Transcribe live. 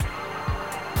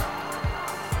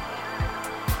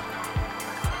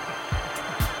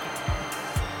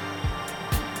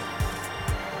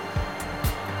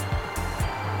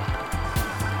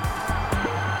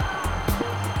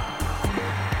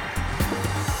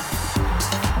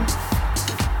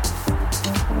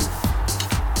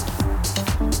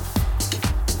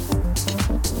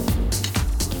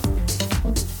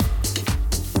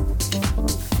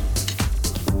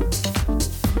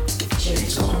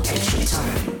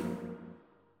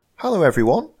Hello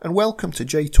everyone, and welcome to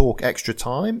J-Talk Extra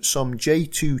Time, some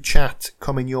J2 chat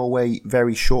coming your way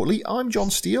very shortly. I'm John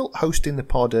Steele, hosting the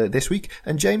pod this week,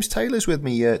 and James Taylor's with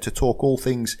me to talk all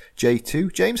things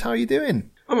J2. James, how are you doing?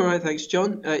 I'm alright, thanks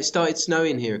John. It started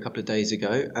snowing here a couple of days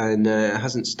ago, and it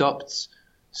hasn't stopped.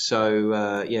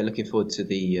 So, looking forward to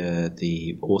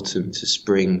the autumn to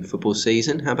spring football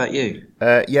season. How about you?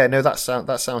 That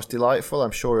sounds delightful.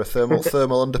 I'm sure a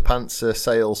thermal underpants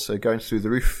sales are going through the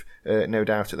roof. No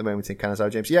doubt at the moment in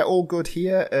Kanazawa, James. Yeah, all good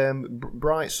here.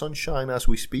 Bright sunshine as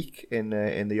we speak in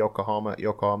the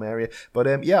Yokohama area.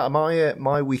 But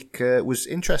my week was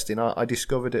interesting. I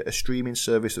discovered a streaming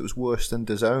service that was worse than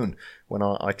DAZN when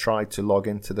I tried to log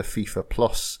into the FIFA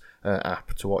Plus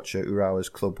app to watch Urawa's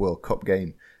Club World Cup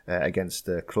game against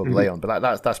Club Leon.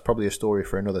 But that's probably a story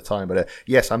for another time. But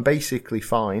yes, I'm basically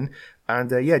fine. And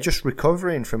just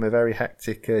recovering from a very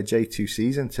hectic J2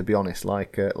 season, to be honest,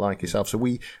 like yourself. So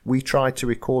we tried to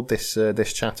record this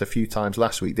chat a few times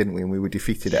last week, didn't we? And we were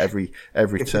defeated at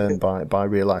every turn by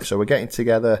real life. So we're getting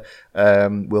together.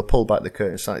 We'll pull back the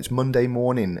curtain. It's Monday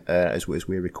morning as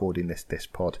we're recording this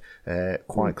pod,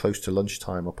 quite close to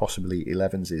lunchtime, or possibly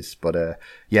 11's is. But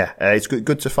it's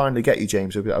good to finally get you,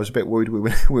 James. I was a bit worried we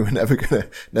were never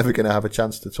gonna have a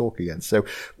chance to talk again. So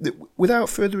without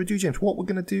further ado, James, what we're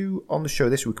gonna do on the show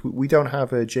this week, we don't have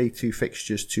J2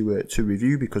 fixtures to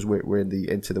review because we're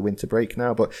into the winter break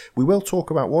now, but we will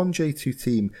talk about one J2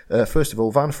 team. First of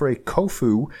all, Vanfrey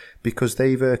Kofu, because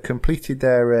they've completed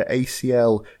their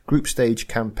ACL group stage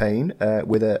campaign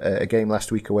with a game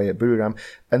last week away at Buriram,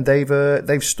 and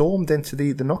they've stormed into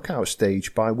the knockout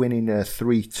stage by winning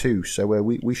 3-2. So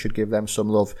we should give them some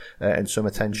love and some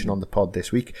attention on the pod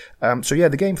this week.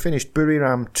 The game finished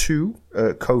Buriram 2,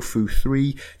 Kofu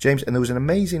 3, James, and there was an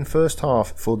amazing first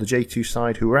half for the J2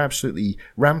 side, who were absolutely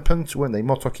rampant, weren't they?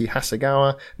 Motoki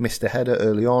Hasegawa missed a header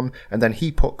early on, and then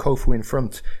he put Kofu in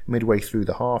front midway through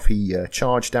the half. He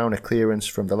charged down a clearance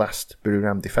from the last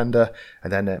Buriram defender,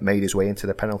 and then made his way into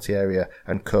the penalty area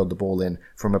and curled the ball in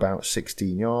from about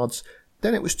 16 yards.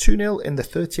 Then it was 2-0 in the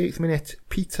 38th minute.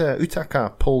 Peter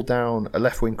Utaka pulled down a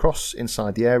left-wing cross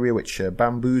inside the area, which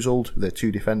bamboozled the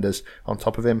two defenders on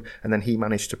top of him, and then he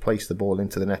managed to place the ball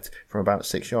into the net from about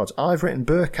 6 yards. I've written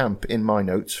Bergkamp in my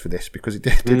notes for this because it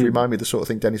did remind me of the sort of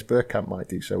thing Dennis Bergkamp might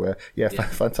do. So,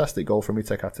 fantastic goal from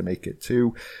Utaka to make it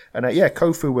 2. And,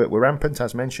 Kofu were rampant,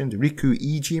 as mentioned. Riku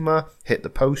Iijima hit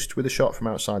the post with a shot from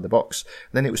outside the box.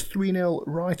 Then it was 3-0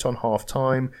 right on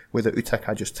half-time, with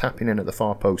Utaka just tapping in at the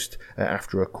far post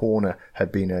after a corner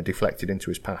had been deflected into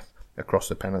his path across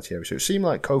the penalty area. So it seemed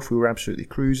like Kofu were absolutely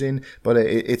cruising, but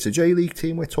it's a J-League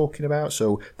team we're talking about,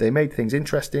 so they made things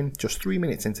interesting just 3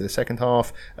 minutes into the second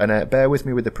half. And bear with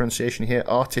me with the pronunciation here,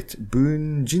 Artit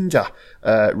Boonjinja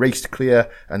raced clear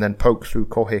and then poked through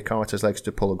Kohei Kawata's legs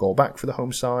to pull a goal back for the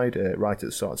home side right at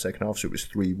the start of the second half, so it was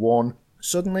 3-1.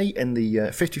 Suddenly, in the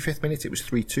 55th minute, it was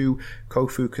 3-2,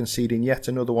 Kofu conceding yet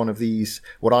another one of these,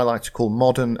 what I like to call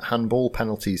modern handball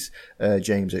penalties,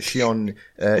 James. Shion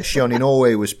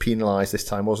Inoue was penalised this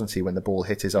time, wasn't he, when the ball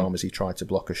hit his arm as he tried to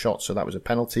block a shot, so that was a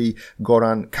penalty.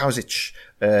 Goran Kauzic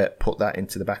put that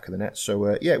into the back of the net. So,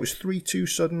 it was 3-2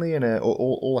 suddenly, and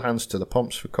all hands to the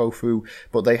pumps for Kofu,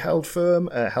 but they held firm,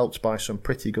 helped by some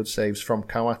pretty good saves from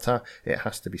Kawata, it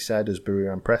has to be said, as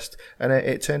Buriram pressed, and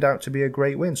it turned out to be a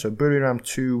great win. So Buriram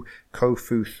 2,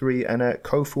 Kofu 3, and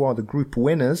Kofu are the group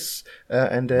winners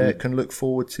and can look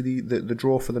forward to the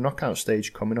draw for the knockout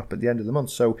stage coming up at the end of the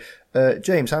month. So,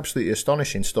 James, absolutely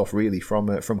astonishing stuff, really, from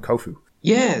Kofu.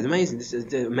 Yeah, amazing. This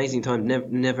is an amazing time,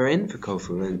 never end for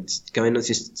Kofu, and going on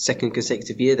just second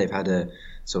consecutive year they've had a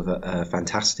sort of a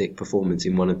fantastic performance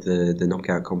in one of the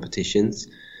knockout competitions.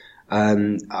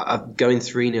 Going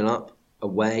 3-0 up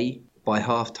away by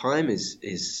half time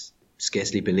is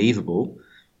scarcely believable.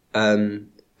 And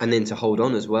then to hold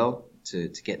on as well, to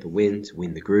get the win, to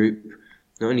win the group.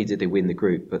 Not only did they win the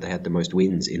group, but they had the most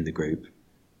wins in the group.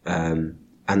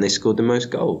 And they scored the most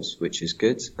goals, which is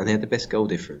good. And they had the best goal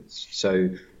difference.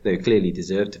 So they clearly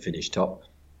deserved to finish top.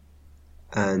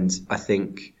 And I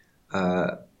think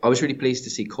I was really pleased to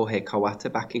see Kohei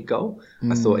Kawata back in goal.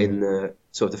 I thought in the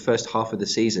sort of the first half of the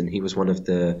season, he was one of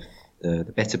the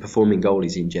better performing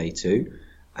goalies in J2.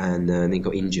 And then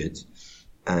got injured.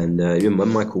 And when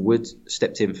Michael Wood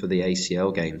stepped in for the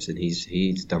ACL games, and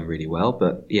he's done really well.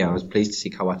 But yeah, I was pleased to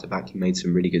see Kawata back. He made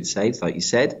some really good saves, like you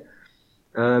said.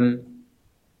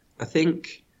 I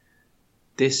think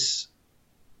this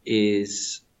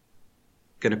is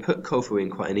going to put Kofu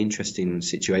in quite an interesting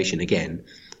situation again,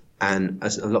 and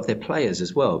as a lot of their players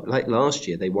as well. Like last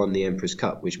year, they won the Emperor's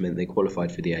Cup, which meant they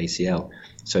qualified for the ACL.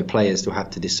 So players will have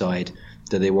to decide,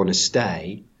 do they want to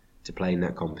stay to play in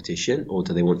that competition, or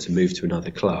do they want to move to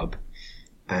another club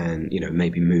and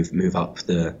maybe move up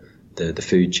the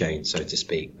food chain, so to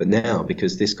speak? But now,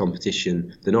 because this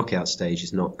competition, the knockout stage,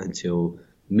 is not until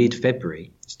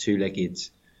mid-February, it's two-legged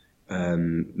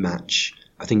match.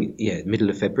 I think middle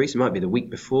of February, so it might be the week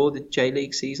before the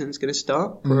J.League season is going to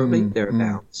start, probably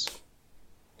thereabouts.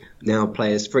 Now,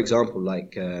 players, for example,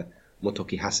 like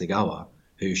Motoki Hasegawa,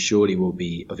 who surely will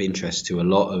be of interest to a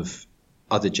lot of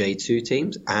other J2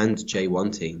 teams and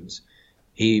J1 teams,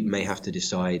 he may have to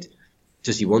decide,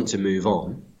 does he want to move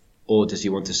on, or does he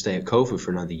want to stay at Kofu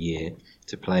for another year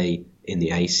to play in the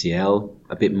ACL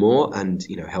a bit more and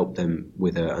help them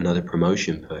with another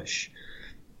promotion push?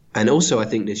 And also, I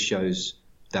think this shows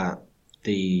that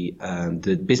the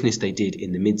business they did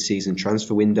in the mid-season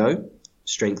transfer window,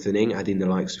 strengthening, adding the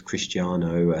likes of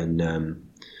Cristiano and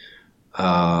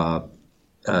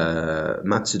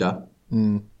Matsuda.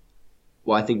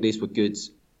 Well, I think these were good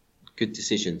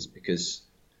decisions, because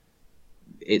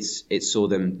it saw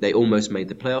them. They almost made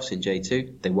the playoffs in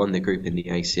J2. They won their group in the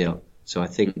ACL. So I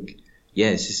think,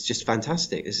 this is just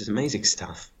fantastic. This is amazing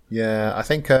stuff. Yeah, I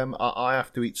think I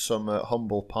have to eat some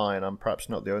humble pie, and I'm perhaps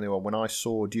not the only one. When I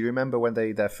saw, do you remember when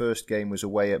their first game was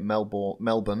away at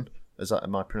Melbourne? As that,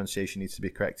 my pronunciation needs to be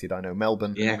corrected. I know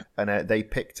Melbourne. Yeah. And they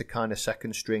picked a kind of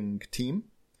second string team.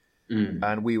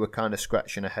 And we were kind of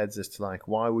scratching our heads as to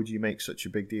why would you make such a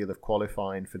big deal of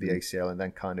qualifying for the ACL and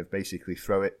then kind of basically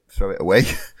throw it away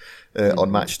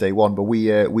on match day one? But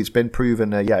it's been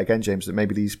proven yet again, James, that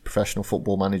maybe these professional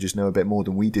football managers know a bit more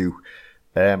than we do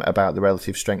about the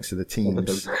relative strengths of the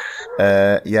teams.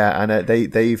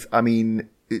 They've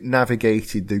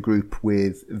navigated the group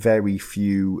with very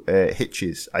few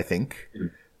hitches, I think.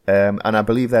 And I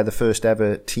believe they're the first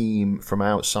ever team from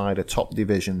outside a top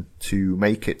division to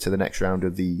make it to the next round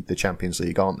of the Champions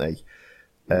League, aren't they?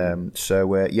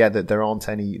 That there aren't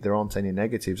any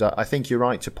negatives. I think you're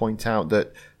right to point out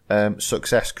that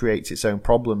success creates its own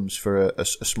problems for a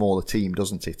smaller team,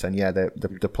 doesn't it? And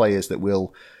the players that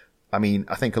will. I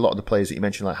think a lot of the players that you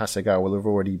mentioned, like Hasegawa, will have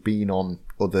already been on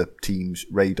other teams'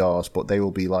 radars, but they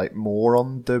will be more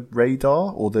on the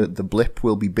radar, or the blip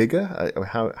will be bigger.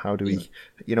 How do we,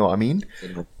 you know what I mean?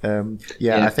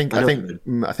 I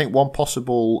think one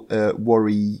possible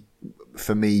worry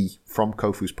for me from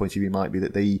Kofu's point of view might be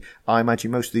that I imagine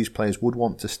most of these players would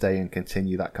want to stay and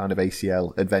continue that kind of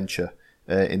ACL adventure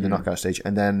in the knockout stage,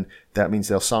 and then that means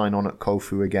they'll sign on at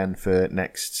Kofu again for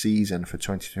next season for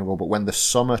 2021. But when the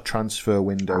summer transfer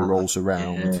window rolls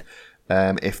around,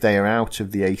 if they are out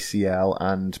of the ACL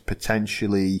and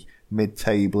potentially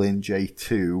mid-table in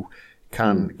J2,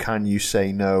 can you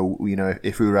say no?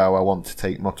 If Urawa want to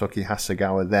take Motoki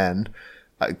Hasegawa, then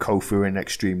Kofu are in an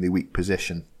extremely weak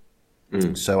position.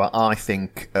 So I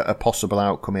think a possible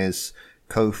outcome is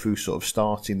Kofu sort of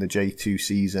starting the J2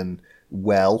 season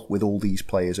well with all these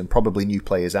players, and probably new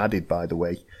players added, by the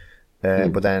way.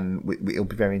 But then it'll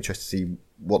be very interesting to see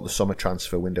what the summer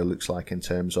transfer window looks like in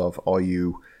terms of, are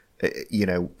you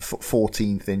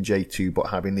 14th in J2 but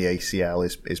having the ACL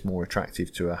is more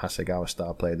attractive to a Hasegawa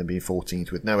star player than being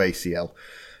 14th with no ACL.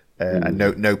 And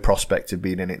no prospect of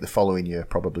being in it the following year,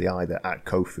 probably either, at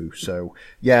Kofu. So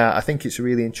I think it's a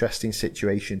really interesting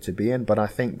situation to be in. But I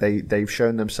think they've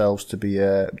shown themselves to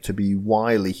be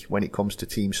wily when it comes to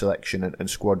team selection and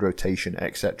squad rotation,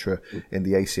 etc. in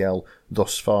the ACL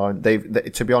thus far. And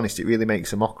to be honest, it really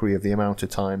makes a mockery of the amount of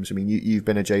times. You've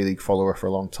been a J-League follower for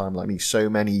a long time, like me. So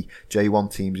many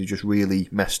J1 teams have just really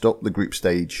messed up the group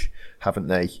stage, haven't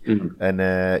they?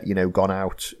 And gone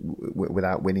out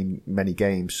without winning many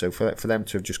games. So for them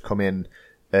to have just come in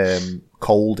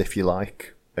cold, if you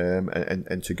like,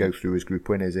 and to go through as group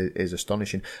winners is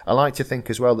astonishing. I like to think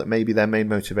as well that maybe their main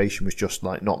motivation was just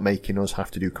not making us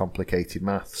have to do complicated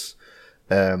maths.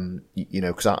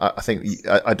 Because I think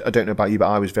I don't know about you, but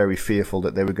I was very fearful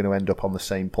that they were going to end up on the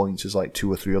same points as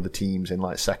 2 or 3 other teams in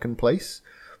second place.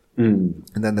 And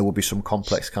then there will be some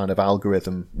complex kind of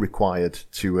algorithm required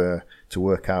to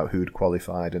work out who'd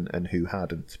qualified and who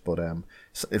hadn't. But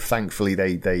thankfully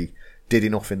they did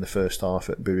enough in the first half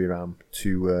at Buriram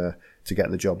to get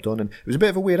the job done. And it was a bit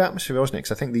of a weird atmosphere, wasn't it?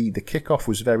 Because I think the kickoff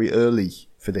was very early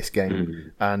for this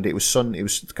game, and it was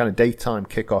kind of daytime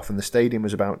kickoff, and the stadium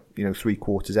was about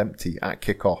 3/4 empty at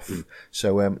kickoff.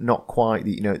 So not quite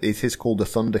it is called the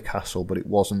Thunder Castle, but it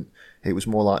wasn't. It was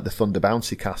more like the Thunder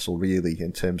Bouncy Castle, really,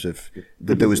 in terms of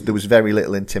there was very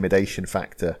little intimidation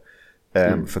factor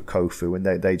for Kofu, and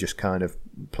they just kind of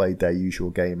played their usual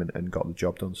game and got the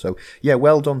job done. So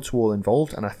well done to all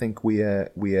involved, and I think we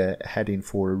are heading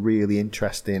for a really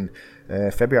interesting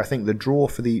February. I think the draw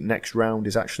for the next round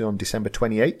is actually on December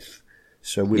 28th.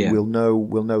 So we'll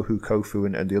know who Kofu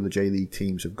and the other J-League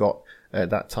teams have got at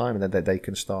that time, and then they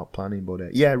can start planning. But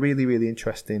really, really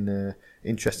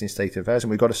interesting state of affairs,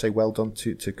 and we've got to say well done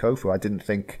to Kofu. I didn't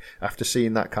think, after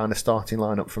seeing that kind of starting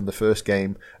lineup from the first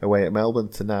game away at Melbourne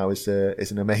to now, is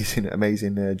an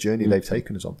amazing journey they've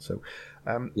taken us on. So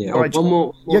all right. One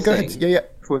more go thing. ahead. Yeah.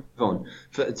 Before we move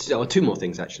on, two more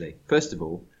things actually. First of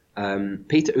all,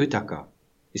 Peter Utaka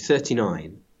is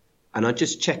 39, and I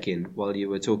just checking while you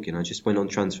were talking. I just went on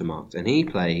Transfermarkt, and he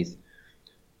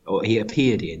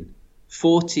appeared in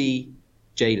 40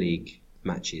 J-League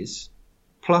matches,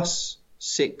 plus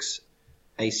 6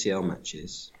 ACL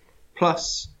matches,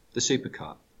 plus the Super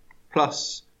Cup,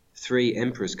 plus 3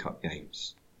 Emperor's Cup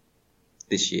games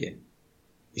this year.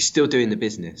 He's still doing the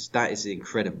business. That is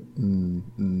incredible.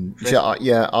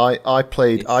 I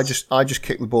played. I just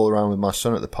kicked the ball around with my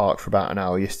son at the park for about an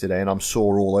hour yesterday, and I'm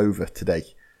sore all over today.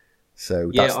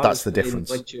 So that's the difference.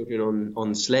 My children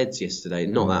on sleds yesterday.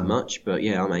 Not that much, but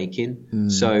I'm aching.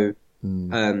 So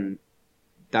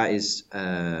that is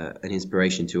an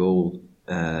inspiration to all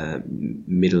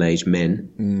middle-aged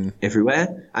men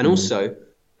everywhere, and also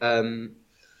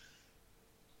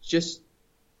just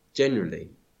generally,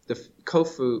 the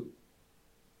Kofu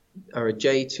are a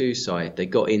J2 side. They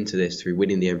got into this through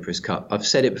winning the Emperor's Cup. I've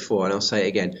said it before, and I'll say it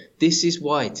again. This is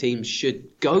why teams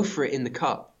should go for it in the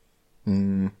Cup.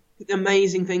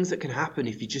 Amazing things that can happen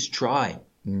if you just try,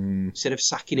 instead of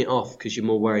sacking it off because you're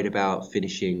more worried about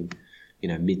finishing,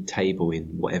 mid-table in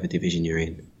whatever division you're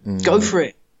in. Go for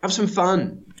it. Have some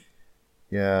fun.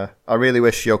 Yeah, I really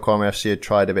wish Yokohama FC had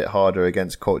tried a bit harder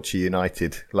against Kochi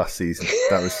United last season.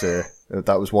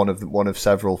 That was one of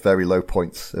several very low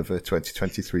points of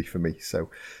 2023 for me. So,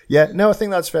 I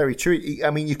think that's very true. I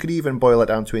mean, you could even boil it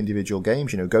down to individual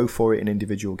games. Go for it in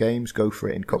individual games, go for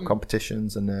it in cup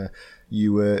competitions, and there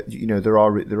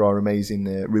are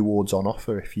amazing rewards on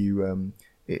offer if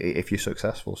you're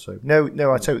successful. So,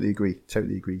 no, I totally agree,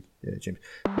 James.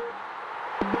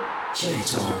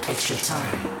 J-Talk Extra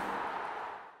Time.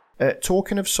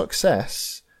 Talking of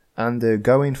success and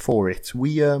going for it,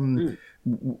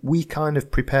 we kind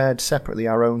of prepared separately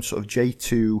our own sort of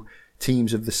J2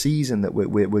 teams of the season that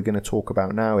we're going to talk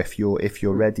about now. If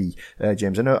you're ready,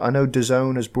 James, I know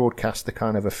DAZN has broadcast the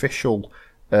kind of official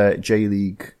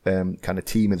J-League kind of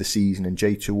team of the season and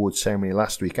J2 awards ceremony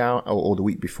last week or the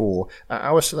week before.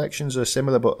 Our selections are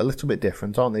similar but a little bit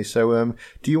different, aren't they? So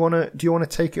do you want to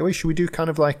take it away? Should we do kind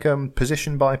of like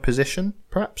position by position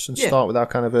perhaps, and start with our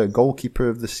kind of a goalkeeper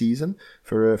of the season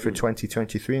for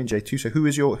 2023 in J2? So who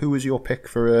is your pick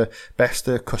for best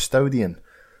custodian?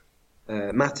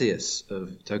 Matthias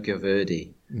of Tokyo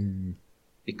Verdy.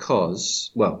 Because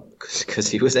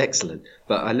he was excellent.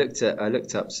 But I looked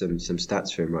up some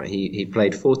stats for him. Right, he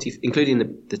played 40, including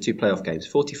the 2 playoff games,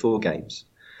 44 games.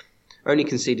 Only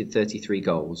conceded 33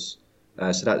 goals.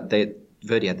 So that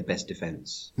Verdi had the best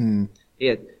defence.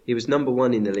 He was number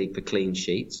 1 in the league for clean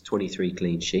sheets, 23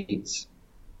 clean sheets.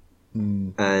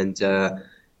 And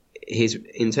his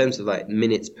in terms of like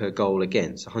minutes per goal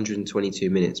against, 122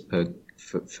 minutes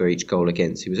for each goal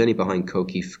against. He was only behind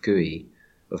Koki Fukui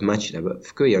of Machida, but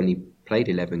Fukui only played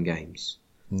 11 games.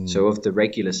 So of the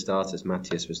regular starters,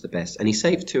 Matthias was the best. And he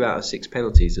saved 2 out of 6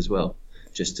 penalties as well,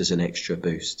 just as an extra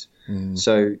boost.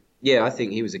 So, I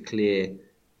think he was a clear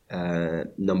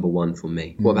number 1 for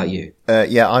me. What about you?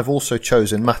 I've also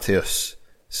chosen Matthias.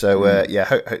 So,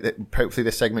 hopefully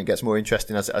this segment gets more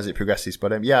interesting as it progresses.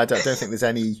 But, I don't think there's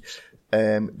any...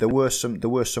 There were some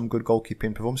good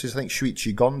goalkeeping performances. I think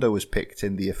Shuichi Gondo was picked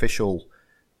in the official...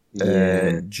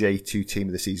 J2 team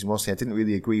of the season, wasn't he? I didn't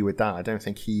really agree with that. I don't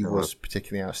think he was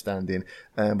particularly outstanding.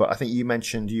 But I think you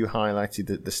highlighted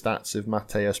the stats of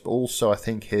Mateus, but also I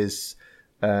think his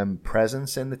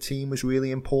presence in the team was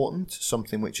really important,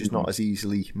 something which is not as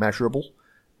easily measurable,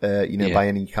 by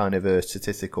any kind of a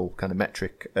statistical kind of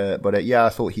metric. But I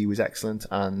thought he was excellent,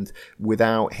 and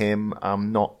without him,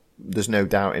 there's no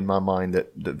doubt in my mind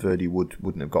that Verdi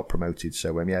wouldn't have got promoted.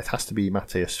 So it has to be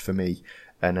Matthias for me.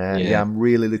 And I'm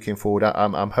really looking forward.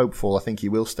 I'm hopeful. I think he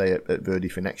will stay at Verdi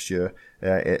for next year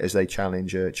as they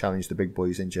challenge the big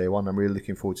boys in J1. I'm really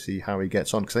looking forward to see how he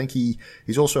gets on, because I think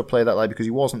he's also a player that because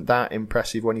he wasn't that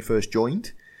impressive when he first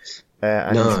joined.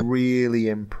 He's really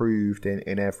improved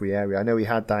in every area. I know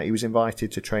he was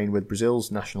invited to train with Brazil's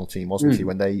national team, wasn't he,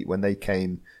 when they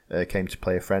came to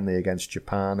play a friendly against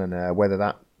Japan, and whether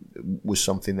that was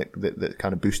something that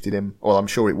kind of boosted him. Well, I'm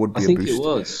sure it would be a boost. I think it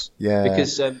was. Yeah.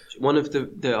 Because one of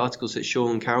the articles that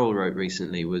Sean Carroll wrote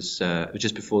recently was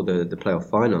just before the playoff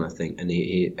final, I think, and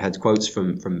he had quotes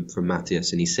from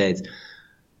Matthias, and he said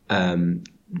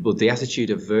well, the attitude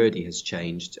of Verdi has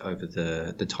changed over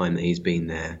the time that he's been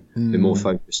there. They're more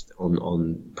focused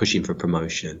on pushing for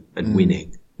promotion and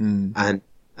winning. And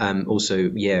also,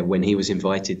 when he was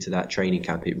invited to that training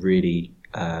camp, it really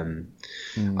I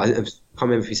can't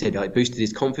remember if he said like boosted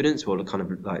his confidence or kind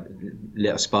of like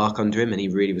lit a spark under him, and he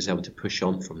really was able to push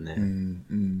on from there.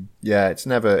 Yeah, it's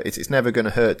never going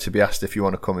to hurt to be asked if you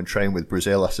want to come and train with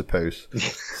Brazil, I suppose.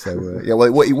 So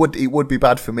well, it would be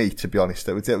bad for me, to be honest.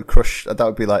 It would crush. That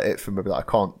would be like it for me. Like,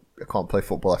 I can't play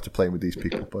football after playing with these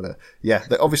people. But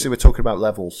obviously we're talking about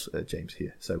levels, James,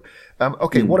 here. So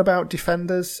okay, what about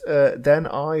defenders? Then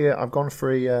I've gone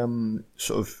for a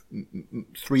sort of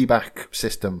 3-back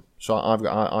system. So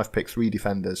I've picked 3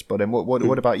 defenders. But then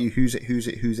what about you? Who's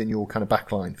in your kind of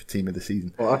back line for team of the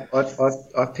season? Well,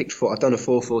 I've picked 4. I've done a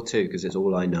 4-4-2 because it's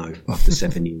all I know after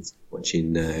 7 years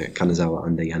watching Kanazawa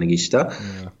under Yanagishita.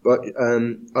 Yeah. But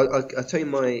I'll tell you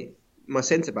my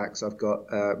centre backs. I've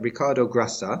got Ricardo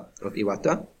Grassa of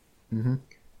Iwata,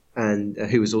 and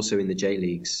who was also in the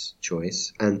J-League's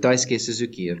choice, and Daisuke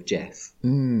Suzuki of Jeff.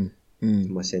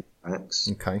 My centre backs.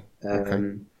 Okay.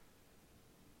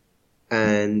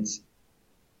 And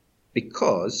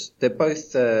because they're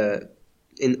both I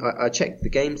checked the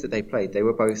games that they played, they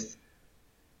were both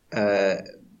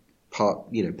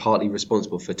partly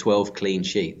responsible for 12 clean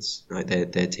sheets. Right,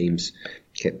 their teams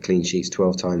kept clean sheets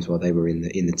 12 times while they were in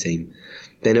the team.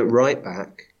 Then at right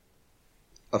back,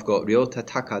 I've got Ryota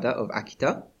Takada of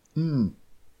Akita, who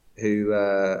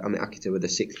Akita were the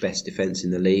 6th best defense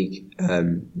in the league.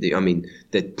 Their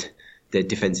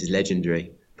defense is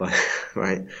legendary, but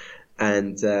right.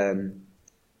 And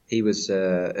he was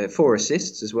 4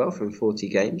 assists as well from 40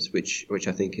 games, which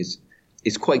I think is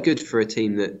quite good for a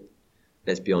team that,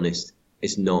 let's be honest,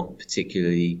 is not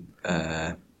particularly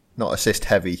not assist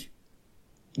heavy.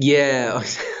 Yeah,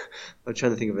 I'm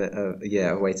trying to think of a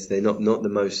way to say not the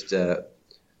most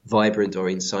vibrant or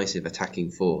incisive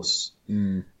attacking force.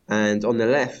 And on the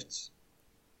left,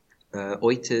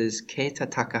 Oita's Keita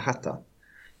Takahata,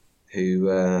 who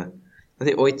I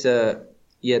think Oita.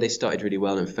 Yeah, they started really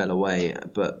well and fell away,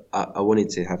 but I wanted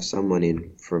to have someone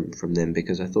in from them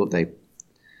because I thought they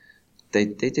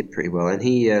did pretty well. And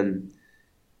he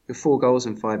 4 goals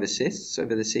and 5 assists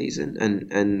over the season,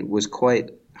 and was quite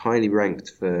highly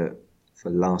ranked for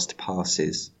last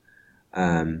passes,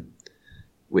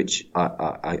 which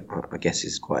I guess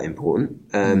is quite important.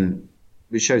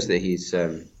 Which shows that he's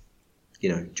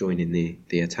joining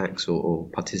the attacks or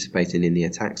participating in the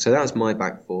attacks. So that was my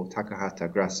back 4: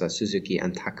 Takahata, Grassa, Suzuki,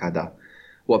 and Takada.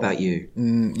 What about you?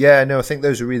 I think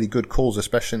those are really good calls,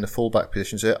 especially in the fullback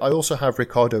positions. I also have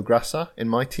Ricardo Grassa in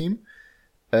my team.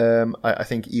 I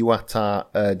think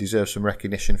Iwata deserves some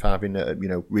recognition for having a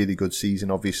really good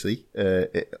season. Obviously,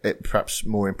 it perhaps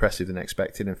more impressive than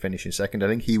expected and finishing second. I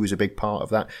think he was a big part of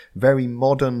that. Very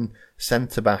modern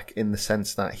centre back in the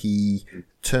sense that he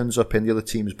turns up in the other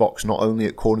team's box not only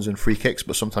at corners and free kicks,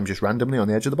 but sometimes just randomly on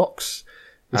the edge of the box.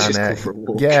 And,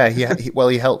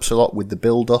 he helps a lot with the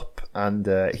build up, and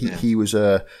he was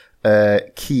a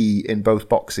key in both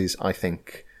boxes, I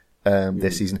think.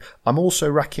 This season. I'm also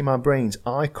racking my brains.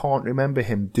 I can't remember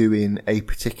him doing a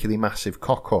particularly massive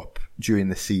cock-up during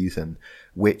the season,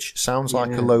 which sounds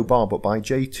like a low bar, but by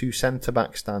J2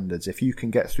 centre-back standards, if you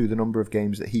can get through the number of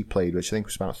games that he played, which I think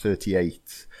was about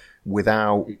 38,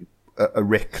 without a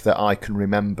rick that I can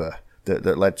remember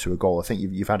that led to a goal, I think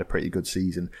you've had a pretty good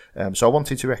season. So I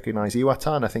wanted to recognise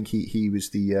Iwata, and I think he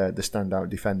was the standout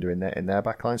defender in their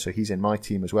backline, so he's in my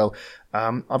team as well.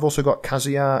 I've also got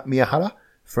Kazuya Miyahara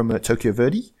from Tokyo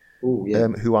Verdy,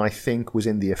 who I think was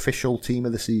in the official team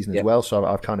of the season as well. So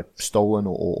I've kind of stolen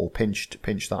or pinched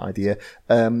that idea.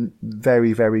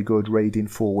 Very, very good raiding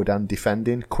forward and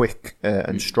defending, quick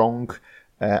and strong,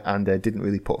 and didn't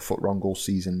really put a foot wrong all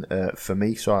season for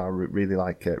me. So I really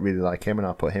like him, and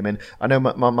I'll put him in. I know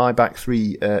my back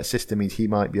 3 system means he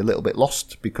might be a little bit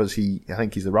lost because I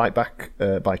think he's the right back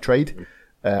by trade.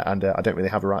 And I don't really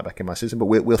have a right back in my system, but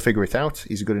we'll figure it out.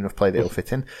 He's a good enough player that he'll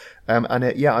fit in.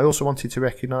 I also wanted to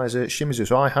recognise Shimizu.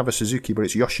 So I have a Suzuki, but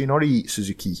it's Yoshinori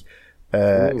Suzuki,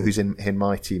 who's in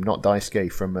my team, not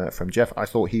Daisuke from Jeff. I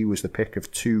thought he was the pick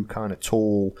of 2 kind of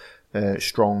tall,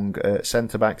 strong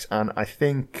centre backs, and I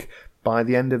think by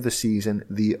the end of the season,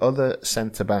 the other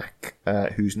centre back,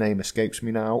 whose name escapes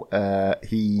me now,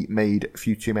 he made a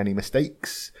few too many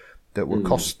mistakes that were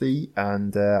costly,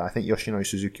 and I think Yoshinori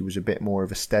Suzuki was a bit more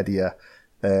of a steadier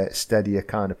steadier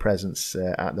kind of presence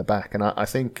at the back. And I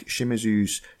think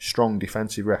Shimizu's strong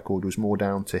defensive record was more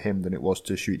down to him than it was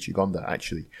to Shuichi Gonda,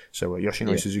 actually. So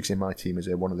Yoshinori Suzuki's in my team as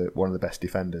one of the best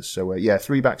defenders. So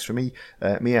 3 backs for me: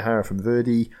 Miyahara from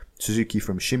Verdi, Suzuki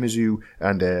from Shimizu,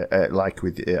 and I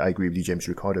agree with you, James,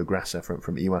 Ricardo Grassa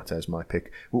from Iwata as my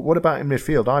pick. What about in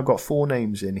midfield? I've got 4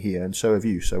 names in here, and so have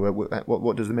you. So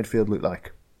what does the midfield look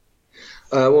like?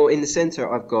 Well, in the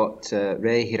centre, I've got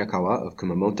Rei Hirakawa of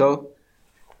Kumamoto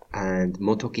and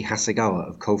Motoki Hasegawa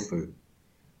of Kofu.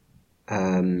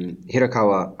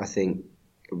 Hirakawa, I think,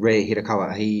 Rei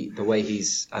Hirakawa, the way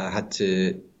he's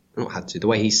the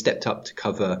way he stepped up to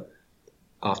cover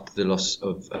after the loss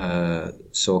of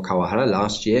So Kawahara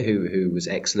last year, who was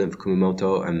excellent for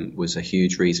Kumamoto and was a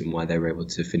huge reason why they were able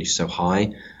to finish so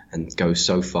high and go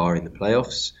so far in the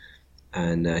playoffs.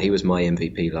 And he was my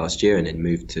MVP last year and then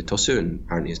moved to Tosu and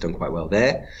apparently has done quite well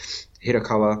there.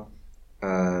 Hirakawa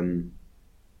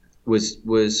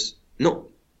was not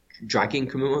dragging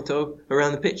Kumamoto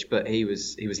around the pitch, but he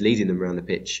was leading them around the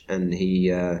pitch, and he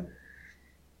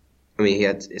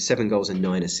had 7 goals and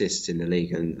 9 assists in the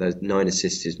league, and those 9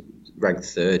 assists is ranked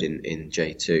 3rd in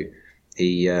J2.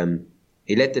 He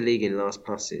led the league in last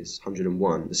passes,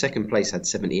 101. The second place had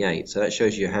 78, so that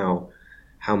shows you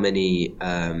how many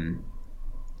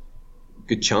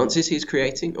good chances he's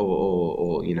creating,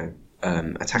 or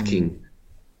attacking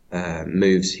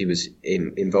moves he was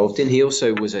involved in. He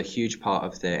also was a huge part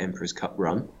of their Emperor's Cup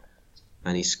run,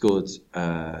 and he scored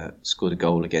a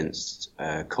goal against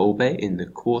Kobe in the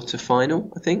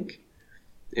quarter-final, I think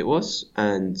it was,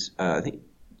 and I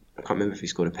can't remember if he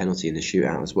scored a penalty in the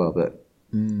shootout as well, but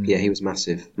yeah, he was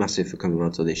massive for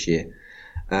Kumamoto this year.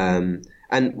 And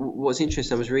what's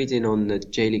interesting, I was reading on the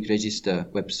J.League Register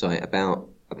website about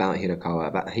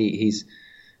Hirakawa, he's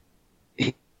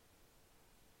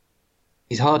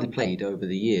hardly played over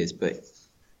the years, but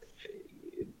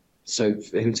so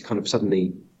for him to kind of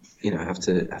suddenly, have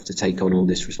to take on all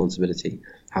this responsibility,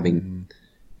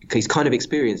 he's kind of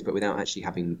experienced, but without actually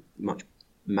having much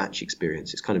match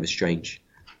experience, it's kind of a strange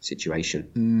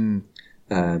situation.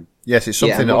 Yes, it's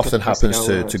something that often happens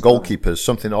to goalkeepers.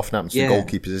 Something that often happens to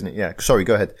goalkeepers, isn't it? Yeah. Sorry,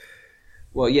 go ahead.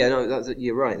 Well, yeah, no,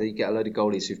 you're right. You get a load of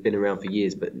goalies who've been around for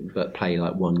years, but play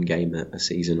like 1 game a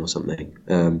season or something.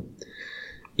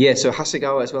 So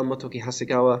Hasegawa as well, Motoki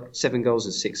Hasegawa, 7 goals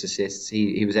and 6 assists.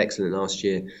 He was excellent last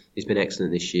year. He's been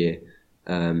excellent this year.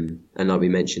 And like we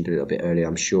mentioned a little bit earlier,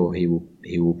 I'm sure he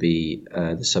will be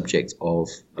the subject of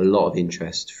a lot of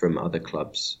interest from other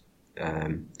clubs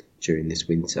during this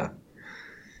winter.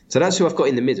 So that's who I've got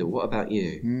in the middle. What about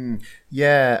you?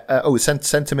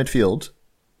 Centre midfield.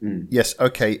 Yes,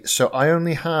 okay. So I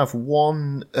only have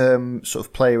one sort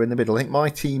of player in the middle. I think my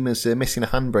team is missing a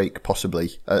handbrake,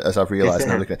 possibly, as I've realised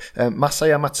now.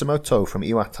 Masaya Matsumoto from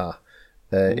Iwata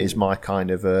is my kind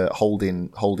of holding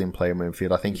player in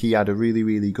midfield. I think he had a really,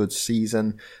 really good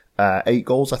season. 8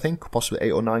 goals, I think, possibly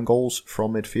 8 or 9 goals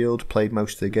from midfield. Played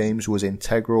most of the games, was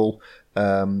integral.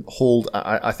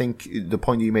 I think the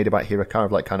point you made about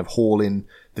Hirakawa of kind of hauling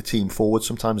the team forward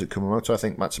sometimes at Kumamoto, I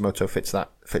think Matsumoto fits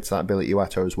that bill at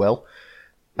Iwata as well.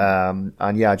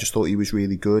 I just thought he was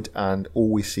really good and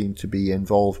always seemed to be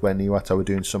involved when Iwata were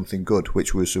doing something good,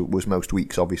 which was most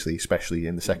weeks, obviously, especially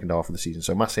in the second half of the season.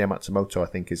 So Masaya Matsumoto, I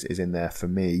think, is in there for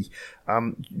me.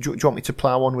 Do you want me to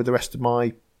plough on with the rest of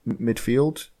my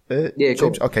midfield? Yeah, James?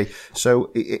 Cool. Okay,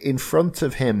 so in front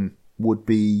of him would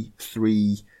be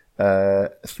three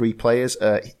players.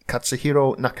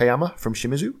 Katsuhiro Nakayama from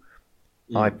Shimizu.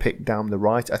 I picked down the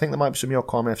right. I think there might be some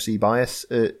Yokohama FC bias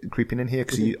creeping in here,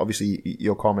 because obviously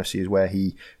Yokohama FC is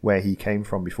where he came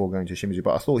from before going to Shimizu.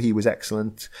 But I thought he was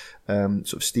excellent,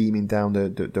 sort of steaming down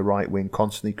the right wing,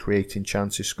 constantly creating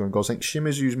chances, scoring goals. I think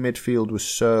Shimizu's midfield was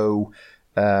so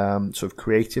sort of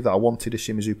creative that I wanted a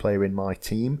Shimizu player in my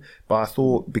team. But I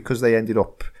thought because they ended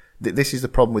up... This is the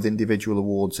problem with individual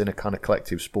awards in a kind of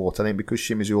collective sport. I think because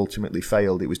Shimizu ultimately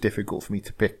failed, it was difficult for me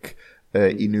to pick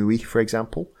Inui, for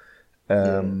example.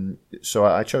 So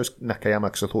I chose Nakayama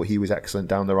because I thought he was excellent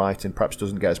down the right and perhaps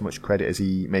doesn't get as much credit as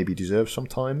he maybe deserves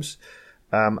sometimes.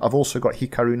 I've also got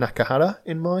Hikaru Nakahara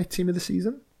in my team of the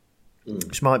season,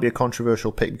 which might be a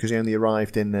controversial pick because he only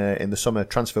arrived in the summer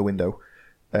transfer window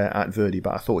at Verdi,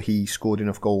 but I thought he scored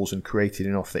enough goals and created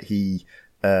enough that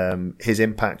his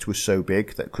impact was so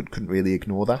big that couldn't really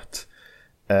ignore that.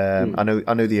 I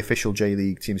know the official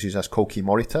J.League team has Koki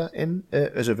Morita in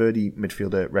as a Verdi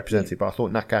midfielder representative, but I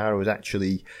thought Nakahara was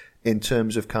actually, in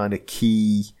terms of kind of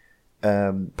key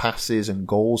passes and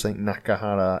goals, I think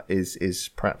Nakahara is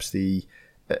perhaps the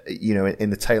in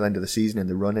the tail end of the season in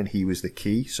the run, and he was the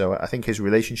key. So I think his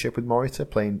relationship with Morita,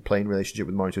 playing relationship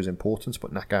with Morita, was important,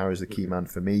 but Nakahara is the key man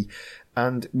for me.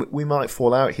 And we might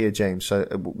fall out here, James, so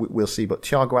we'll see. But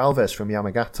Thiago Alves from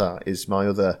Yamagata is my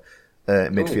other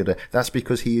midfielder. That's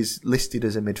because he is listed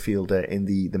as a midfielder in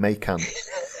the Maycan.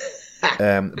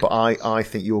 But I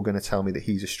think you're going to tell me that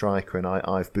he's a striker, and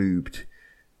I've boobed.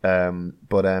 Thiago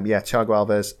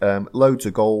Alves, loads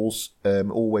of goals,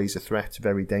 always a threat,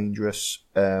 very dangerous.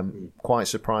 Quite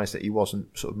surprised that he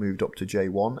wasn't sort of moved up to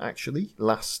J1 actually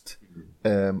last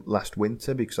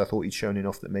winter, because I thought he'd shown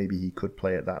enough that maybe he could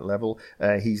play at that level.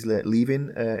 He's leaving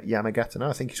Yamagata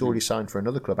now. I think he's already signed for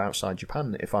another club outside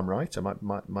Japan, if I'm right. I might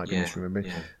be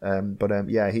misremembering.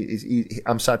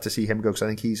 I'm sad to see him go, because I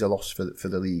think he's a loss for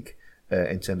the league.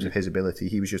 In terms of his ability,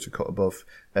 he was just a cut above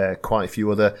quite a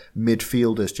few other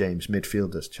midfielders. James,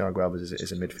 midfielders. Thiago Alves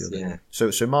is a midfielder. Yeah.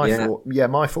 So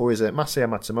my four is Masaya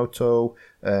Matsumoto,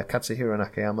 Katsuhiro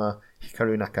Nakayama,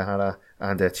 Hikaru Nakahara,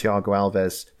 and Thiago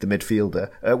Alves, the midfielder.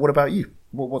 What about you?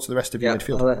 What's the rest of your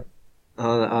midfield?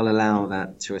 I'll allow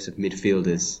that choice of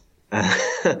midfielders. My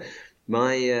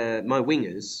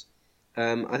wingers,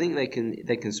 I think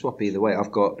they can swap either way.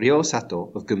 I've got Ryo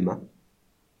Sato of Gunma.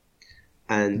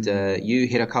 And Yu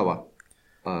Hirakawa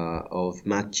of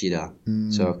Machida.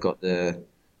 So I've got the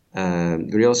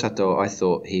Ryo Sato. I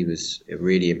thought he was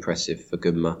really impressive for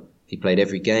Gunma. He played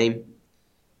every game,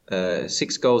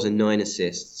 6 goals and 9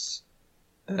 assists.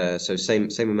 So same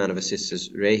amount of assists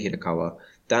as Rei Hirakawa.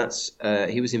 That's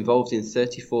he was involved in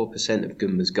 34% of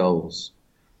Gunma's goals,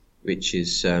 which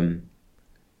is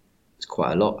it's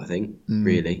quite a lot, I think,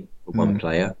 really. One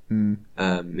player.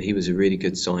 He was a really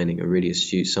good signing, a really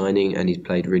astute signing, and he's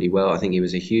played really well. I think he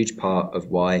was a huge part of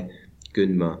why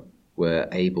Gunma were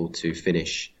able to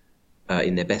finish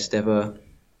in their best ever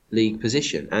league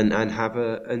position and have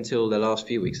until the last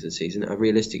few weeks of the season a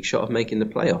realistic shot of making the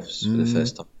playoffs for the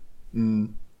first time.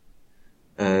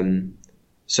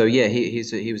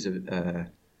 He was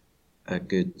a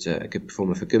good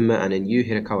performer for Gunma. And then Yu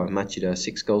Hirakawa Machida,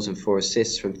 6 goals and 4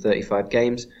 assists from 35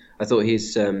 games. I thought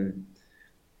he's in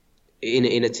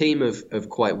a team of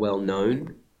quite well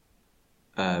known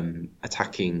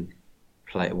attacking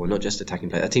player, well, not just attacking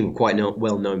players, a team of quite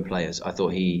well known players. I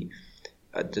thought he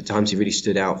at the times he really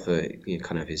stood out for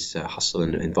kind of his hustle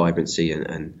and vibrancy,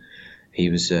 and he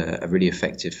was a really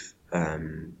effective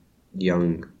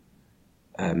young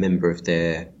member of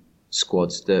their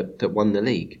squads that won the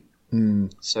league.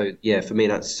 So for me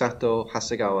that's Sato,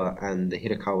 Hasegawa, and the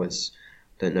Hirakawas.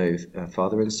 Don't know,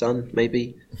 father and son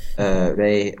maybe.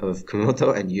 Rei of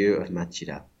Kumamoto and Yu of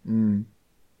Machida.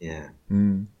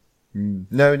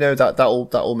 No, that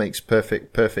all makes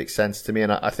perfect sense to me.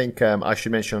 And I think I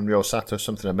should mention on Ryo Sato,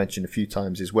 something I mentioned a few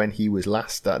times, is when he was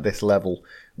last at this level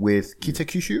with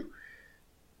Kitakyushu.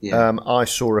 I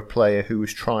saw a player who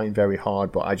was trying very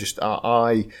hard, but I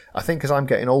think as I'm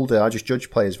getting older, I just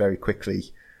judge players very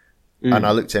quickly. And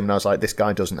I looked at him and I was like, this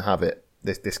guy doesn't have it.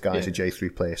 This guy's a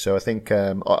J3 player. So I think,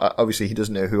 obviously he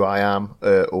doesn't know who I am,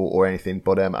 or anything,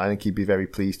 but, I think he'd be very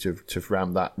pleased to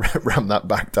ram that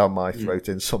back down my throat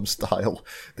in some style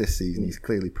this season. He's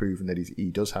clearly proven that he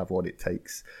does have what it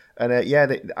takes. And,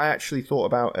 I actually thought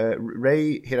about,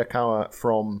 Rei Hirakawa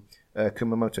from,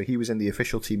 Kumamoto. He was in the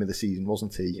official team of the season,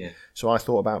 wasn't he? Yeah. So I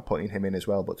thought about putting him in as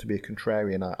well, but to be a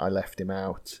contrarian, I left him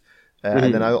out.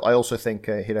 And then I also think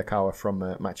Hirakawa from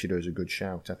Machida is a good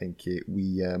shout. I think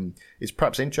it's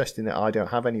perhaps interesting that I don't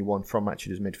have anyone from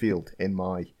Machida's midfield in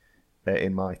my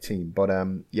team. But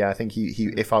I think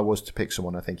he if I was to pick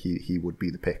someone, I think he would be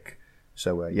the pick.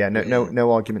 So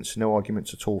no arguments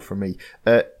at all from me.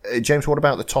 James, what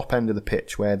about the top end of the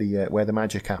pitch where the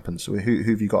magic happens? So who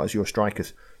have you got as your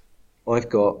strikers? I've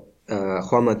got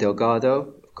Juanma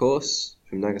Delgado, of course,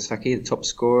 from Nagasaki, the top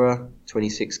scorer,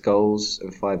 26 goals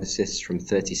and 5 assists from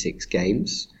 36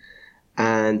 games.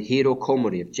 And Hiro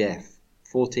Komori of Jeff,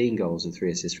 14 goals and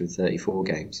 3 assists from 34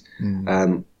 games.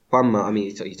 Juanma, I mean,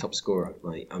 he's top scorer.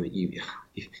 Like, I mean,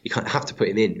 you can't have to put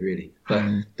him in, really. But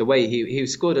the way he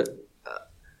scored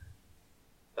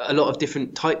a lot of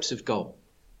different types of goal.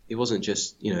 He wasn't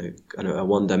just, kind of a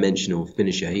one-dimensional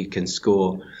finisher. He can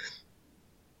score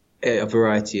a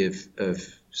variety of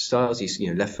styles. He's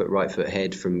left foot, right foot,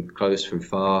 head, from close, from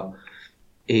far.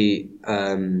 I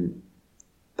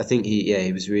think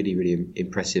he was really, really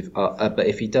impressive. But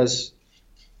if he does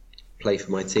play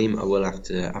for my team, I will have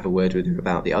to have a word with him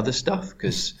about the other stuff,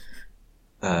 because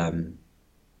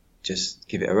just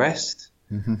give it a rest.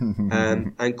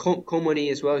 And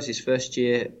Komori as well is his first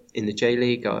year in the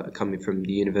J.League, coming from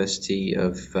the University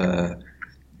of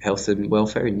Health and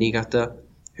Welfare in Niigata,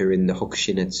 who are in the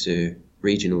Hokushinetsu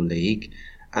Regional League.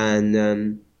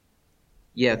 And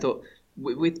I thought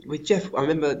with Jeff, I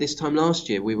remember this time last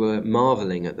year we were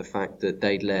marvelling at the fact that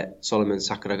they'd let Solomon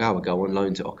Sakuragawa go on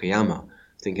loan to Okayama,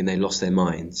 thinking they lost their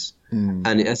minds. And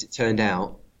as it turned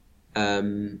out,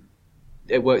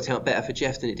 it worked out better for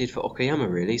Jeff than it did for Okayama,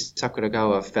 really.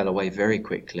 Sakuragawa fell away very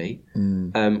quickly,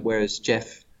 whereas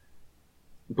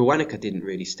Buwanika didn't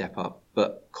really step up,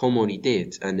 but Komori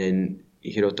did, and then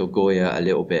Hiroto Goya a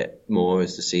little bit more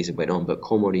as the season went on, but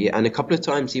Komori, and a couple of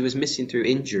times he was missing through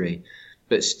injury,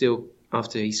 but still,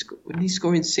 after wasn't he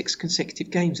scoring 6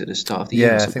 consecutive games at the start of the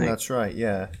year or something? Yeah, I think that's right,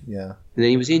 yeah. And then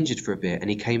he was injured for a bit, and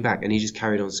he came back, and he just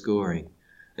carried on scoring.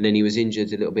 And then he was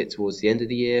injured a little bit towards the end of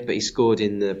the year, but he scored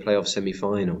in the playoff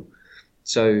semi-final.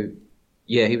 So,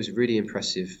 yeah, he was a really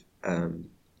impressive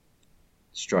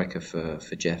striker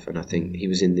for Jeff, and I think he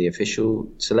was in the official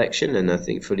selection, and I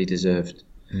think fully deserved.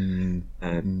 And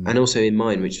also in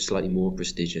mine, which was slightly more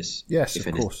prestigious. Yes,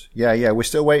 of course. Yeah. We're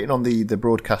still waiting on the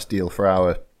broadcast deal for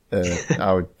our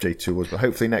J2 awards, but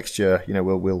hopefully next year,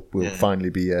 we'll finally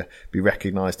be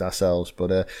recognised ourselves.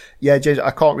 But James,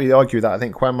 I can't really argue with that. I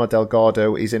think Juanma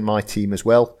Delgado is in my team as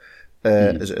well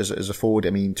as a forward. I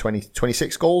mean,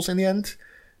 26 goals in the end.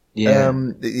 Yeah,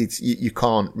 you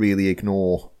can't really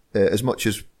ignore. As much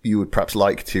as you would perhaps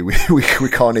like to, we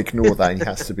can't ignore that. And he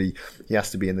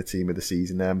has to be in the team of the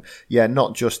season.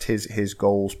 Not just his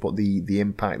goals, but the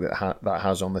impact that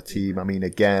has on the team. I mean,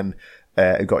 again,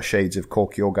 it got shades of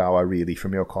Koki Ogawa really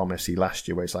from Yokohama FC last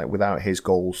year, where it's like without his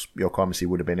goals, Yokohama FC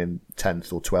would have been in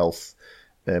 10th or 12th.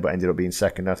 But ended up being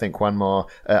second. I think Juanma,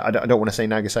 I don't want to say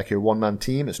Nagasaki are a one-man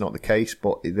team. It's not the case,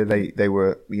 but they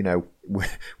were,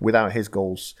 without his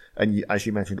goals, and as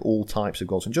you mentioned, all types of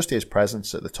goals, and just his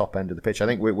presence at the top end of the pitch. I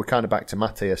think we're kind of back to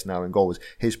Mateus now in goals.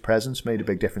 His presence made a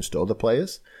big difference to other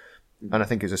players. And I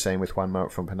think it's the same with Juanma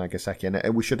from Nagasaki.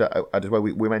 And we should, as well,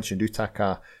 we mentioned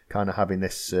Utaka kind of having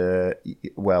this, I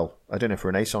don't know if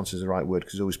renaissance is the right word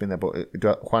because he's always been there, but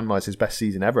Juanma is his best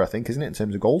season ever, I think, isn't it, in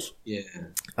terms of goals? Yeah.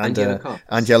 And yellow cards.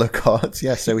 And yellow cards,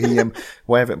 yeah. So he,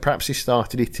 perhaps he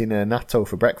started eating natto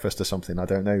for breakfast or something, I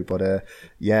don't know. But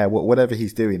whatever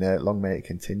he's doing, long may it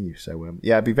continue. So,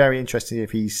 it'd be very interesting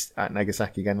if he's at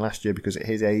Nagasaki again last year because at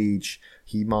his age,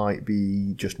 he might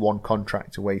be just one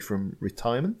contract away from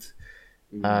retirement.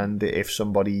 And if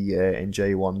somebody in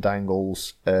J1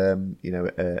 dangles, a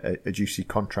juicy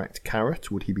contract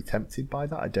carrot, would he be tempted by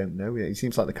that? I don't know. He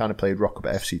seems like the kind of player who'd rock up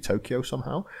at FC Tokyo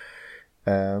somehow.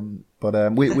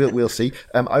 We'll see.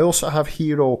 I also have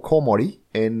Hiro Komori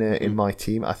in my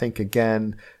team. I think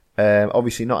again,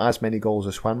 obviously not as many goals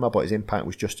as Juanma, but his impact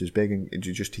was just as big, and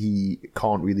he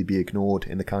can't really be ignored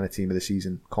in the kind of team of the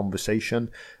season conversation.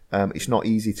 It's not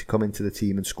easy to come into the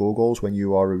team and score goals when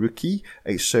you are a rookie.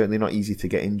 It's certainly not easy to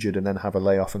get injured and then have a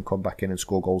layoff and come back in and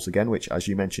score goals again, which, as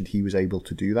you mentioned, he was able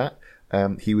to do that.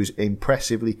 He was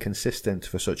impressively consistent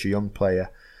for such a young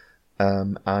player.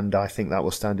 And I think that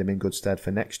will stand him in good stead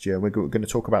for next year. We're going to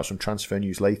talk about some transfer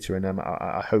news later, and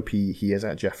I hope he is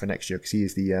at Jeff for next year because he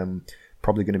is the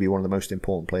probably going to be one of the most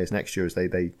important players next year as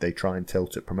they try and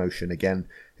tilt at promotion again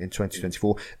in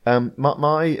 2024.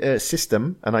 My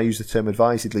system, and I use the term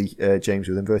advisedly, James,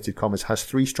 with inverted commas, has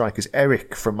 3 strikers.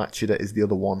 Eric from Machida is the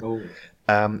other one.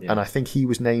 And I think he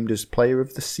was named as player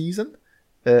of the season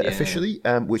officially,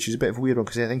 which is a bit of a weird one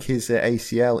because I think his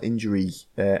ACL injury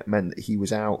meant that he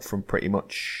was out from pretty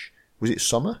much, was it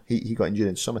summer? He got injured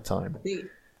in summertime.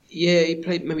 Yeah, he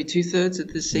played maybe 2/3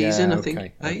 of the season, I think.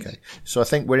 Okay. So I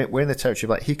think we're in the territory of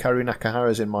like Hikaru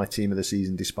Nakahara's in my team of the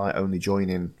season, despite only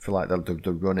joining for like the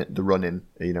run in,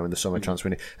 in the summer transfer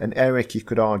window. And Eric, you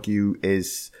could argue,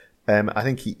 is I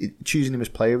think choosing him as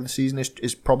player of the season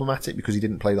is problematic because he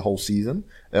didn't play the whole season.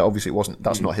 Obviously,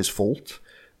 that's not his fault.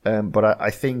 But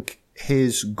I think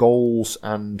his goals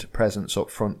and presence up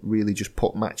front really just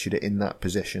put Machida in that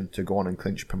position to go on and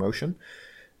clinch promotion.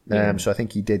 So I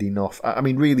think he did enough. I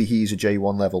mean, really, he's a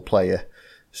J1 level player,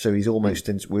 so he's almost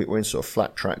we're in sort of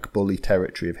flat track bully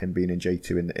territory of him being in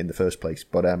J2 in the first place.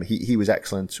 But he was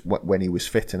excellent when he was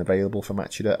fit and available for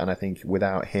Machida, and I think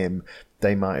without him,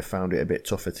 they might have found it a bit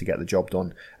tougher to get the job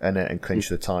done and clinch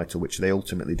the title, which they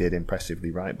ultimately did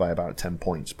impressively, right, by about 10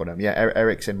 points. But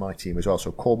Eric's in my team as well.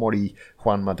 So Komori,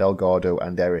 Juanma Delgado,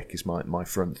 and Eric is my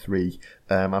front 3.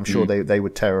 I'm sure they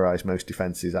would terrorise most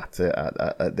defences at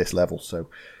this level. So.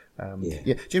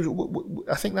 James,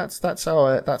 I think that's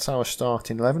our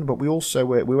starting 11. But we also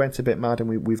we went a bit mad and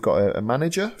we've got a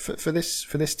manager for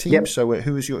this team. Yep. So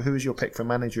who is your pick for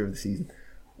manager of the season?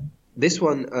 This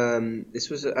one, this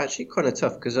was actually kind of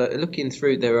tough because looking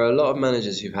through, there are a lot of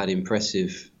managers who've had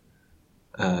impressive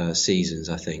seasons,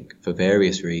 I think, for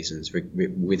various reasons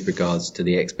with regards to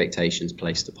the expectations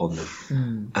placed upon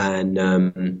them.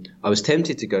 And I was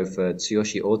tempted to go for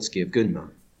Tsuyoshi Otsuki of Gunma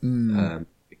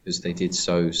because they did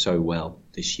so well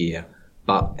this year.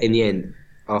 But in the end,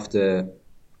 after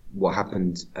what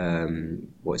happened,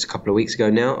 it's a couple of weeks ago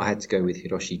now, I had to go with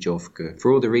Hiroshi Jofuku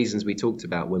for all the reasons we talked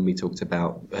about when we talked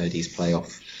about Birdie's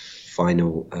playoff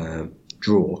final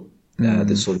draw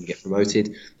that sort of get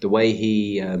promoted. The way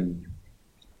he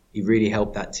really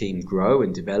helped that team grow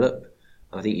and develop.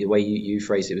 I think the way you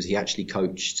phrased it was he actually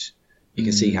coached. You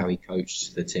can see how he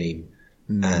coached the team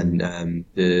and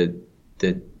the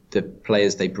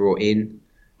players they brought in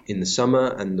the summer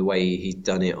and the way he'd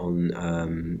done it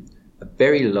on a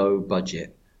very low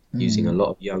budget using a lot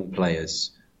of young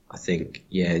players. I think,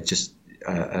 just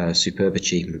a superb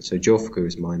achievement. So Jofuku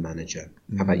is my manager.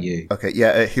 How about you? Okay,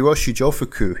 Hiroshi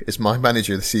Jofuku is my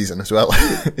manager of the season as well.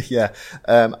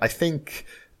 I think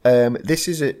this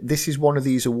is one of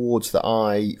these awards that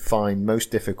I find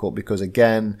most difficult because,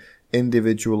 again,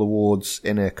 individual awards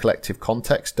in a collective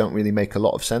context don't really make a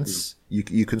lot of sense.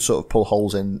 You can sort of pull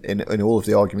holes in all of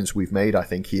the arguments we've made, I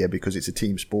think, here, because it's a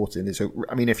team sport. And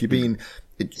if you're being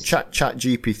Chat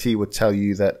GPT would tell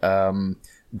you that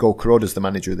Go Kuroda's the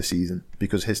manager of the season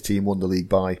because his team won the league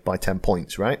by 10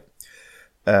 points, right?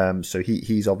 So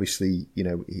he's obviously,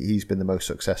 he's been the most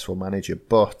successful manager,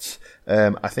 but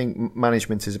I think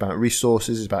management is about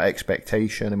resources, it's about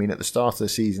expectation. I mean, at the start of the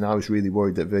season, I was really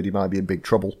worried that Verdi might be in big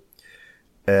trouble.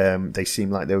 They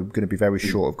seemed like they were going to be very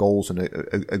short of goals, and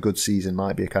a good season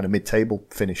might be a kind of mid-table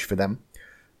finish for them.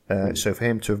 So for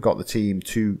him to have got the team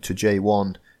to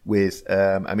J1 with,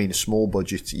 a small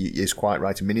budget is quite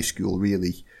right, minuscule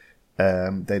really.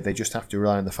 They just have to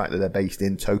rely on the fact that they're based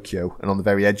in Tokyo and on the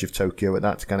very edge of Tokyo at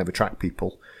that to kind of attract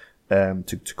people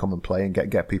to come and play and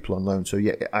get people on loan. So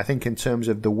I think in terms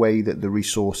of the way that the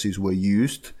resources were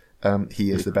used, he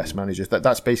is the best manager.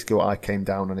 That's basically what I came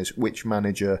down on, is which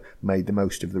manager made the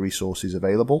most of the resources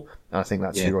available. And I think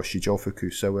that's Hiroshi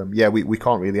Jofuku. So we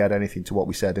can't really add anything to what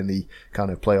we said in the kind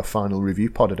of playoff final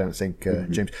review pod, I don't think,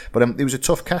 James. But it was a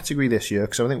tough category this year,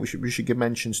 because I think we should give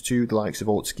mentions to the likes of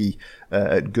Otsuki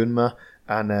at Gunma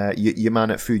and your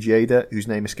man at Fujieda, whose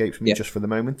name escapes me just for the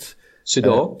moment.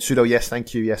 Sudo, yes,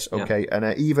 thank you, yes, okay, and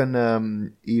even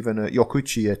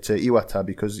Yokuchi at Iwata,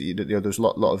 because there's a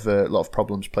lot of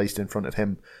problems placed in front of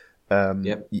him. At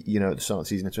the start of the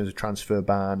season in terms of transfer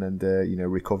ban and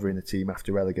recovering the team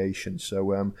after relegation.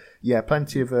 So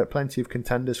plenty of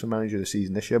contenders for manager of the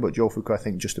season this year, but Jofuku I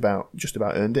think just about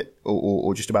earned it,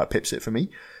 or just about pips it for me.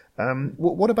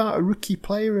 What about a rookie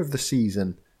player of the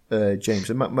season, James?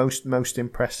 The most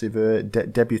impressive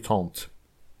debutante.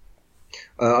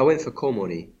 I went for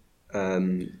Komori,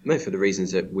 for the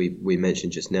reasons that we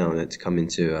mentioned just now, to come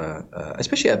into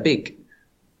especially a big.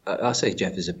 I'll say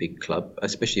Jeff is a big club,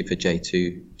 especially for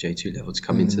J2 level, to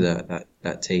come into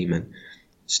that team and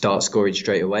start scoring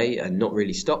straight away and not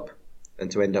really stop, and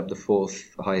to end up the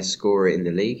fourth highest scorer in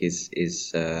the league is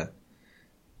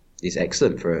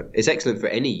excellent for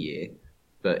any year,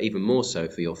 but even more so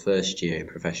for your first year in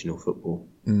professional football.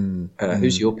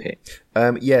 Who's your pick?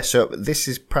 So this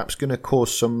is perhaps going to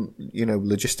cause some,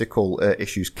 logistical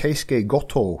issues. Keisuke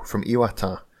Goto from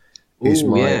Iwata is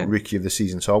my rookie of the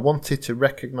season. So I wanted to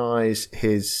recognise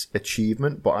his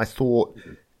achievement, but I thought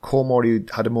Komori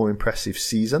had a more impressive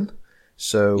season.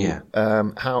 So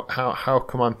how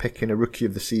come I'm picking a rookie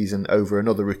of the season over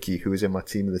another rookie who is in my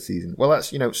team of the season? Well,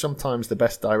 that's, sometimes the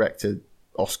best director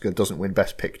Oscar doesn't win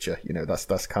Best Picture.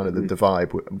 That's kind of the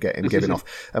vibe I'm giving off.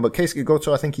 But Keisuke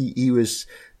Goto, I think he was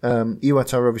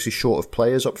Iwata are obviously short of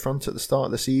players up front at the start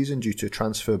of the season due to a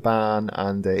transfer ban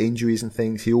and injuries and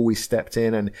things. He always stepped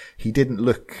in, and he didn't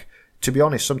look. To be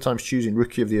honest, sometimes choosing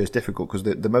rookie of the year is difficult because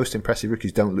the most impressive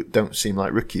rookies don't seem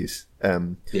like rookies.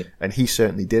 And he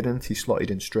certainly didn't. He slotted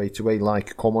in straight away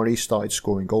like Komori, started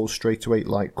scoring goals straight away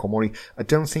like Komori. I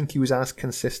don't think he was as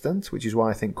consistent, which is why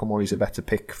I think Komori's a better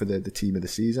pick for the team of the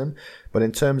season. But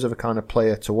in terms of a kind of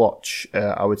player to watch,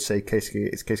 I would say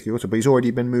Keisuke Goto. But he's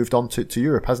already been moved on to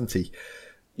Europe, hasn't he?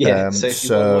 So if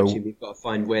you want to watch him, you've got to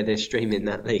find where they're streaming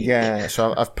that league.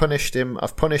 So I've punished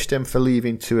him for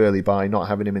leaving too early by not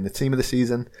having him in the team of the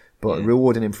season, but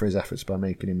rewarding him for his efforts by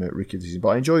making him rookie of the season. But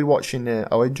I enjoyed watching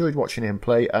him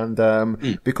play, and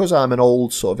because I'm an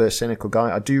old sort of a cynical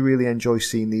guy, I do really enjoy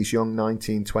seeing these young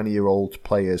 19, 20-year-old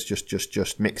players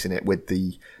just mixing it with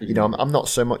the I'm not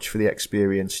so much for the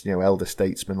experienced elder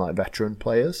statesmen like veteran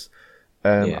players.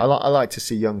 I like to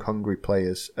see young, hungry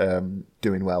players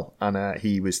doing well, and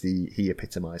he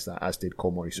epitomised that, as did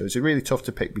Komori. So it's really tough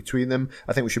to pick between them.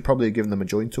 I think we should probably have given them a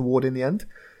joint award in the end.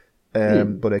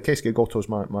 But Keisuke Goto's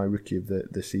my rookie of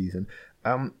the season.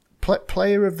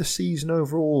 Player of the season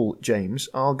overall, James.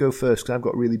 I'll go first because I've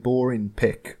got a really boring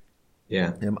pick.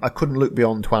 Yeah. I couldn't look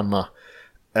beyond Juanma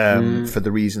for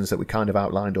the reasons that we kind of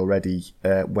outlined already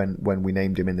when we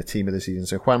named him in the team of the season.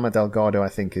 So Juanma Delgado, I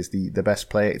think, is the best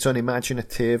player. It's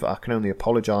unimaginative. I can only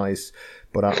apologise.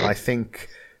 But I think,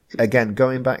 again,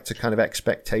 going back to kind of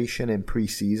expectation in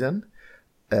pre-season,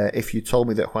 if you told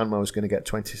me that Juanma was going to get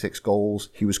 26 goals,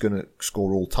 he was going to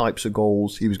score all types of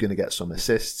goals, he was going to get some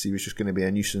assists, he was just going to be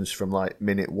a nuisance from like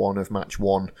minute 1 of match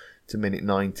 1 to minute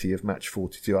 90 of match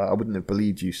 42, I wouldn't have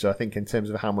believed you. So I think in terms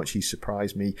of how much he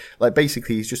surprised me, like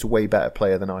basically he's just a way better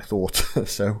player than I thought.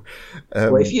 So,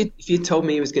 well, if you told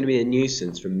me he was going to be a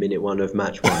nuisance from minute 1 of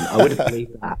match 1, I would have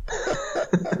believed that.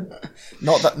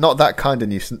 Not that kind of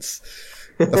nuisance.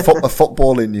 A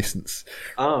footballing nuisance.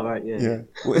 Oh right, yeah.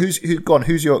 Well, who's gone?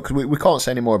 Who's your? Because we can't say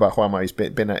any more about Juanma.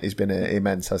 He's been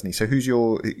immense, hasn't he? So who's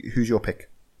your pick?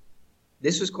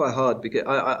 This was quite hard because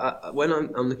I when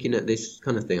I'm looking at this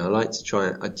kind of thing,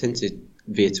 I tend to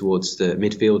veer towards the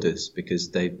midfielders because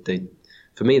they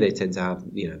for me they tend to have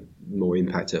more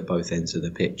impact at both ends of the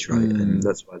pitch, right? And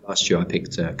that's why last year I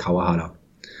picked Kawahara,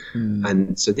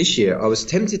 and so this year I was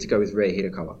tempted to go with Rei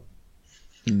Hirakawa,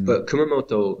 but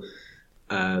Kumamoto.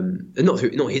 Not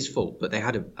his fault, but they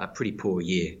had a pretty poor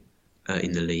year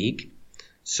in the league.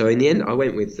 So in the end, I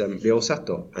went with Ryo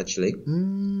Sato actually,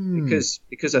 because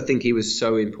I think he was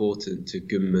so important to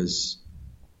Gunma's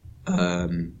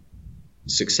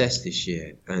success this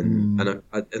year, and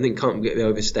I think can't get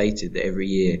overstated that every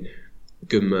year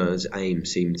Gunma's aim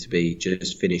seemed to be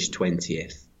just finish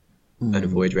 20th and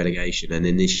avoid relegation, and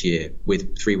then this year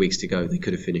with 3 weeks to go, they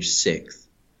could have finished 6th.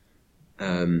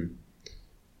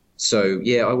 So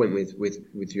yeah, I went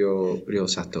with your Ryo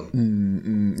Sato.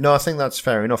 No, I think that's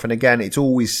fair enough. And again, it's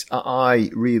always I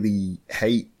really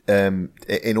hate.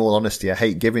 In all honesty, I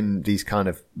hate giving these kind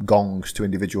of gongs to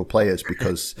individual players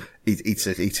because it's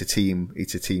a team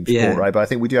sport, right? But I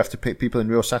think we do have to pick people, and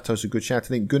Ryo Sato's a good shout. I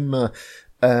think Gunma,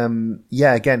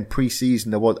 again,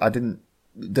 pre-season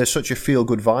there's such a feel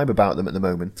good vibe about them at the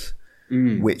moment.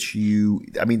 Which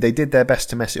they did their best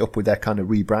to mess it up with their kind of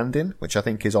rebranding, which I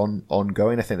think is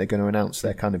ongoing. I think they're going to announce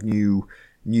their kind of new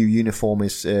uniform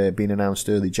is being announced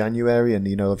early January, and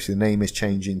obviously the name is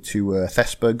changing to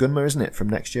Thespa Gunma, isn't it? From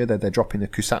next year, they're dropping the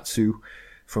Kusatsu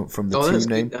from the team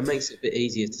name. Good. That makes it a bit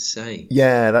easier to say.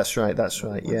 Yeah, that's right.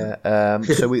 Yeah.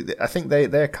 So I think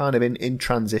they're kind of in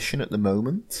transition at the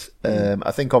moment.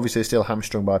 I think obviously they're still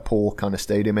hamstrung by poor kind of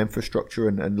stadium infrastructure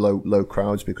and low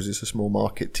crowds because it's a small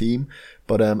market team.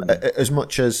 But as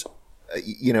much as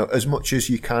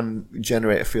you can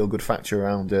generate a feel-good factor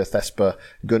around Thespa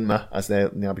Gunma, as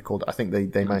they'll now be called, I think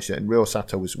they managed it. And Ryo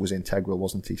Sato was integral,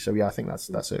 wasn't he? So yeah, I think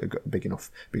that's a big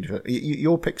enough.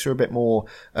 Your picks are a bit more.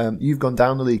 You've gone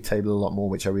down the league table a lot more,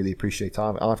 which I really appreciate.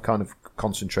 I've kind of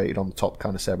concentrated on the top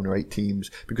kind of 7 or 8 teams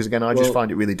because again, I just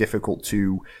find it really difficult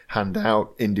to hand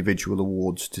out individual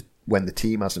awards when the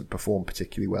team hasn't performed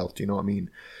particularly well. Do you know what I mean?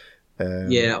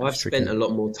 I've spent a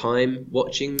lot more time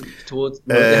watching towards.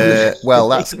 Well,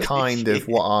 that's kind of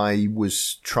what I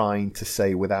was trying to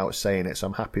say without saying it. So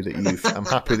I'm happy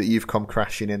that you've come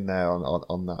crashing in there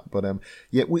on that. But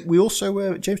we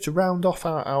also James, to round off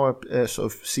our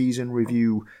sort of season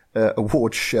review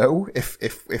award show.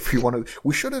 If we want to,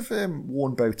 we should have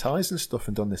worn bow ties and stuff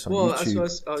and done this on YouTube.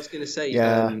 That's what I was going to say.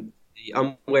 Yeah.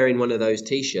 I'm wearing one of those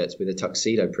T-shirts with a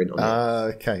tuxedo print on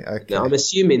it. Okay. Now, I'm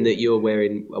assuming that you're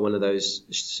wearing one of those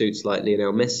suits like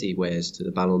Lionel Messi wears to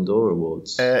the Ballon d'Or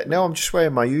Awards. No, I'm just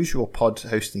wearing my usual pod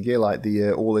hosting gear, like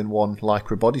the all-in-one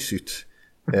Lycra bodysuit.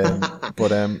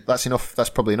 But that's enough.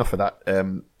 That's probably enough of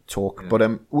that talk. Yeah.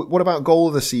 But what about goal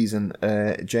of the season,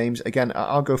 James? Again,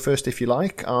 I'll go first if you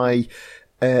like. I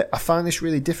find this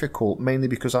really difficult, mainly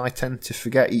because I tend to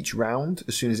forget each round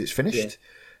as soon as it's finished. Yeah.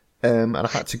 And I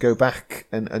had to go back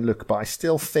and look, but I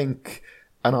still think,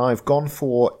 and I've gone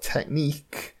for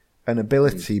technique and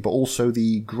ability, but also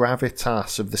the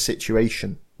gravitas of the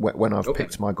situation when I've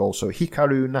picked my goal. So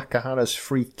Hikaru Nakahara's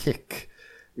free kick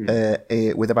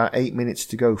with about 8 minutes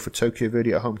to go for Tokyo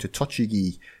Verdy at home to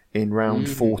Tochigi in round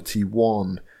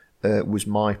 41 was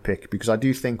my pick, because I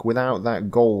do think without that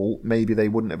goal, maybe they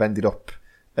wouldn't have ended up,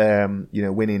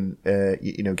 winning,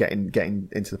 getting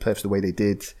into the playoffs the way they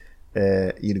did.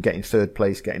 Getting third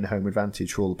place, getting the home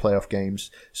advantage for all the playoff games.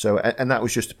 So, and that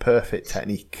was just a perfect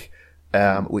technique,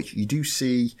 which you do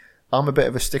see. I'm a bit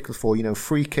of a stickler for.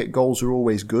 Free kick goals are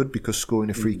always good because scoring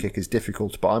a free kick is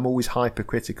difficult. But I'm always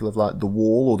hypercritical of like the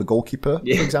wall or the goalkeeper,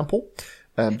 for example.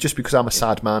 just because I'm a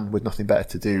sad man with nothing better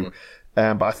to do.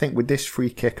 But I think with this free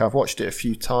kick, I've watched it a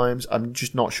few times. I'm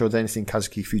just not sure there's anything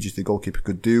Kazuki Fujita, the goalkeeper,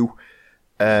 could do.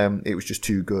 It was just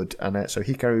too good. And so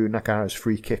Hikaru Nakahara's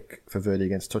free kick for Verdi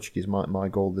against Tochigi is my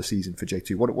goal of the season for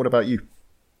J2. What about you?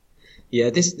 Yeah,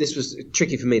 this was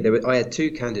tricky for me. I had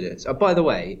two candidates. By the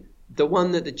way, the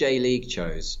one that the J.League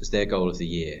chose as their goal of the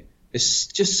year is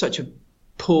just such a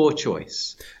poor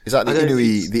choice. Is that the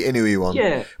Inui one?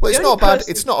 Yeah. Well,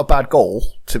 it's not a bad goal,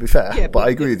 to be fair. Yeah, but I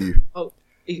agree with you. Oh,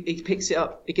 he picks it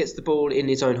up. He gets the ball in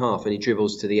his own half and he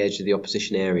dribbles to the edge of the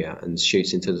opposition area and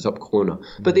shoots into the top corner.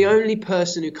 But the only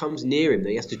person who comes near him that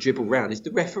he has to dribble round is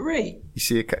the referee. You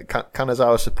see,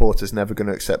 Kanazawa supporter's never going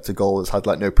to accept a goal that's had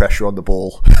no pressure on the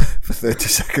ball for 30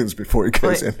 seconds before it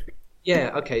goes in.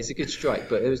 Yeah, okay, it's a good strike,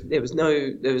 but there was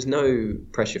no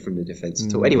pressure from the defence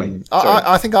at all. Anyway,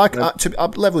 I think I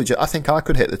think I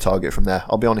could hit the target from there.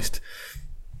 I'll be honest.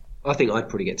 I think I'd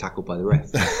probably get tackled by the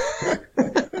ref.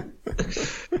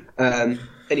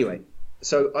 Anyway,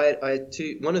 so I had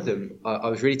two. One of them, I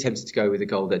was really tempted to go with a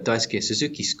goal that Daisuke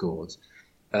Suzuki scored,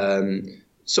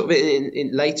 sort of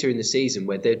in later in the season,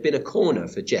 where there'd been a corner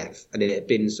for Jeff and it had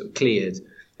been sort of cleared,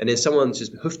 and then someone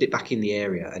just hoofed it back in the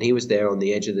area, and he was there on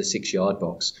the edge of the 6-yard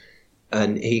box,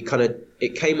 and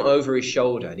it came over his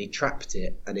shoulder, and he trapped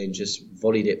it, and then just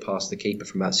volleyed it past the keeper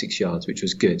from about 6 yards, which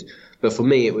was good. But for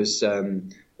me, it was a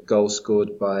goal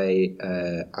scored by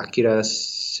Akira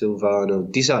Silvano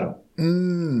Disaro.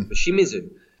 Shimizu,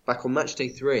 back on match day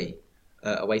 3,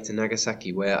 away to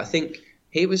Nagasaki, where I think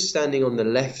he was standing on the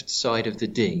left side of the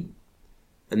D,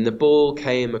 and the ball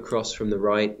came across from the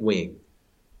right wing,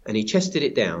 and he chested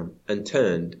it down and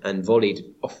turned and volleyed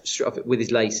off with his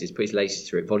laces, put his laces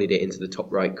through it, volleyed it into the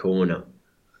top right corner.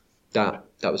 That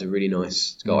was a really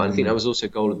nice goal. I think that was also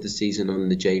goal of the season on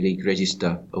the J.League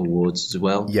Register Awards as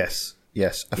well. Yes.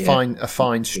 A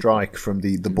fine strike from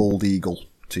the bald eagle,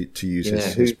 to use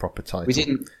his proper title. We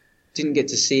didn't get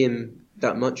to see him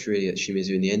that much really at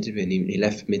Shimizu in the end of it. He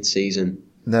left mid-season.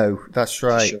 No, that's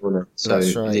right.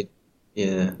 That's right.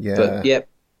 Yeah. But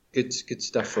good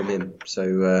stuff from him. So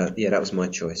that was my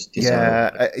choice.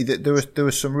 There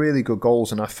was some really good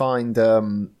goals, and I find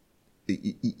that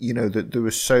there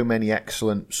were so many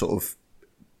excellent sort of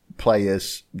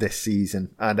players this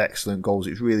season and excellent goals.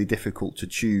 It's really difficult to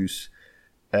choose.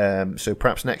 So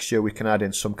perhaps next year we can add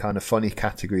in some kind of funny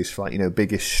categories for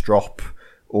biggest strop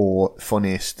or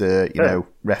funniest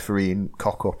refereeing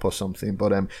cock up or something.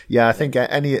 But I think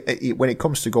when it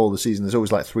comes to goal of the season, there's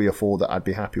always 3 or 4 that I'd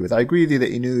be happy with. I agree with you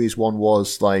that Inui's one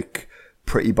was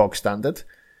pretty bog standard.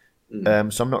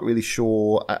 So I'm not really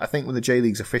sure. I think with the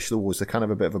J-League's official awards, they're kind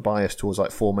of a bit of a bias towards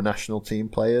former national team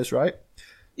players, right?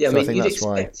 Yeah, so I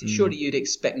mean, surely you'd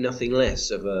expect nothing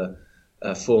less of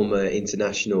a former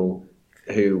international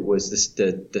who was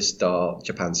the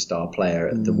Japan's star player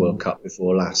at the World Cup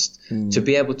before last, to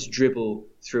be able to dribble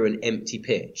through an empty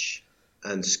pitch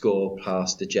and score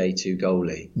past the J2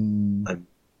 goalie. I'm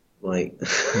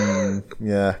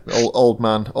old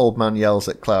man yells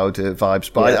at cloud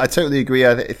vibes. But I totally agree.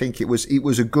 I think it was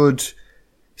a good.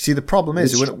 See, the problem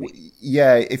is,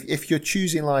 if you're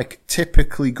choosing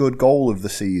typically good goal of the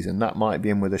season, that might be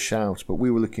in with a shout. But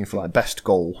we were looking for best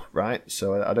goal, right?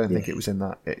 So I don't think it was in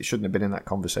that. It shouldn't have been in that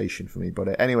conversation for me.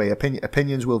 But anyway,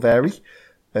 opinions will vary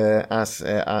as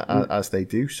they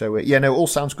do. So all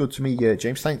sounds good to me,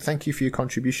 James. Thank you for your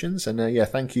contributions, and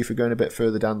thank you for going a bit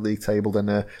further down the league table than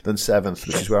 7th,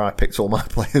 which is where I picked all my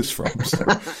players from. So.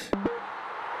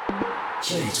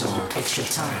 J-Talk Extra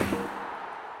Time.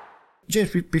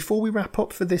 James, before we wrap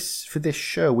up for this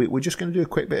show, we're just going to do a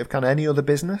quick bit of kind of any other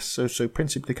business. So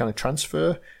principally kind of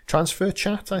transfer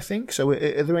chat, I think. So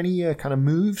are there any kind of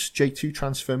moves, J2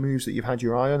 transfer moves that you've had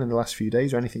your eye on in the last few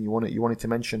days, or anything you wanted to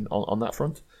mention on that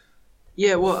front?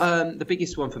 Yeah, well, the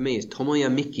biggest one for me is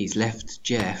Tomoya Miki's left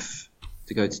Jeff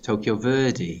to go to Tokyo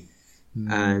Verdy.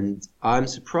 And I'm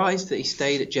surprised that he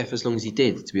stayed at Jeff as long as he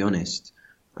did, to be honest.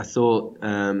 I thought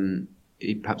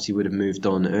perhaps he would have moved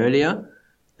on earlier.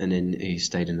 And then he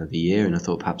stayed another year, and I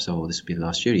thought perhaps, this would be the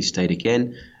last year. He stayed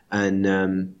again, and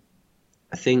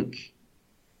I think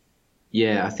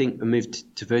a move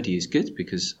to Verdi is good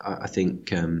because I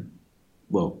think, I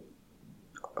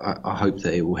hope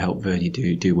that it will help Verdi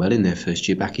do well in their first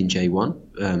year back in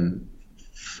J1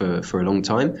 for a long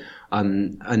time.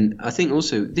 And I think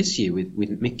also this year with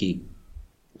Mickey,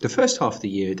 the first half of the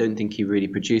year, I don't think he really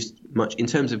produced much in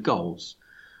terms of goals.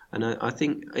 And I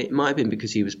think it might have been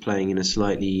because he was playing in a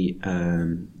slightly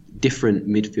different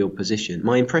midfield position.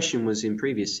 My impression was in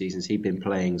previous seasons he'd been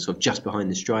playing sort of just behind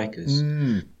the strikers,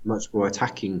 much more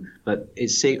attacking. But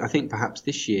I think perhaps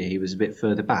this year he was a bit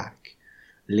further back.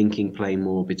 linking play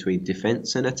more between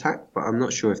defence and attack, but I'm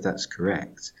not sure if that's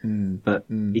correct. But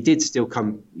he did still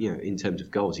come, in terms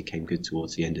of goals, he came good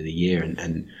towards the end of the year,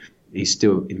 and he's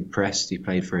still impressed. He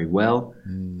played very well,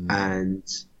 and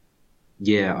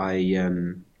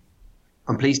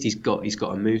I'm pleased he's got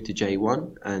a move to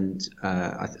J1, and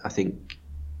I think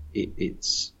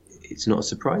it's not a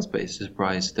surprise, but it's a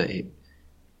surprise that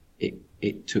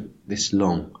it took this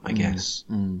long, I guess.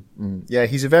 Yeah,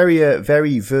 he's a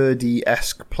very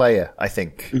Verdi-esque player, I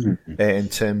think, in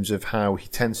terms of how he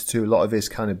tends to do a lot of his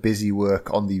kind of busy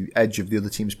work on the edge of the other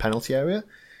team's penalty area,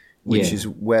 which is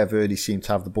where Verdi seem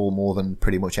to have the ball more than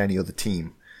pretty much any other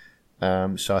team.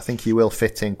 So I think he will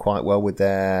fit in quite well with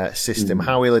their system.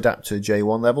 How he'll adapt to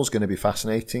J1 level is going to be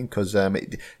fascinating, because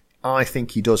I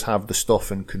think he does have the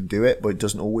stuff and can do it, but it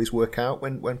doesn't always work out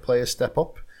when players step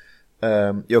up.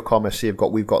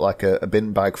 We've got like a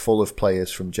bin bag full of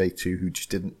players from J2 who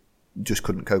just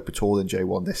couldn't cope at all in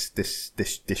J1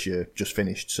 this year, just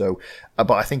finished. So,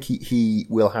 but I think he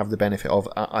will have the benefit of.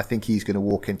 I think he's going to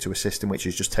walk into a system which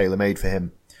is just tailor made for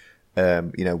him.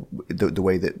 The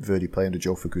way that Verdi play under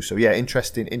Joe Fuku. So yeah,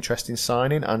 interesting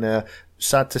signing, and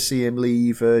sad to see him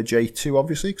leave J2,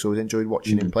 obviously, because I always enjoyed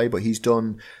watching him play. But he's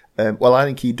done I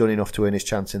think he'd done enough to earn his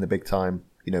chance in the big time,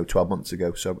 12 months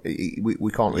ago. So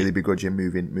we can't really begrudge him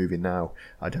moving now,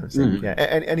 I don't think. Yeah.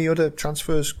 Any other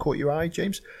transfers caught your eye,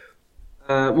 James?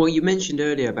 Well, you mentioned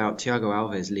earlier about Thiago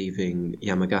Alves leaving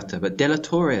Yamagata, but De La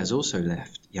Torre has also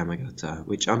left Yamagata,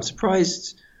 which I'm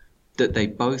surprised that they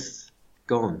both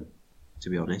gone, to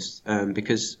be honest,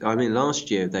 because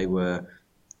last year they were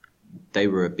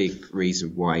a big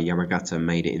reason why Yamagata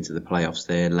made it into the playoffs.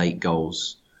 Their late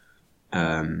goals,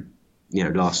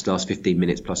 last 15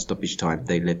 minutes plus stoppage time,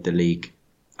 they led the league.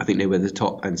 I think they were the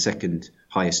top and second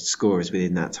highest scorers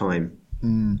within that time.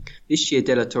 This year,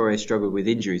 De La Torre struggled with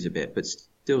injuries a bit, but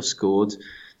still scored.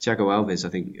 Thiago Alves, I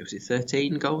think, was it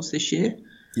 13 goals this year?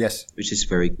 Yes, which is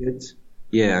very good.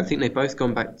 Yeah, I think they've both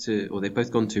gone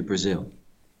to Brazil.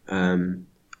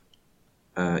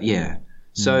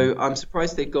 So I'm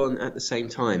surprised they've gone at the same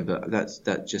time, but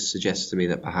that just suggests to me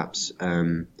that perhaps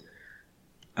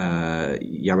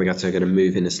Yamagata are going to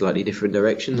move in a slightly different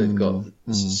direction. They've got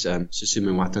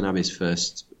Susumu Watanabe's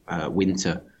first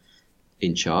winter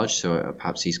in charge, so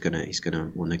perhaps he's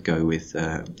gonna want to go with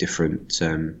different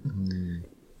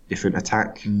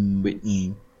attack, which.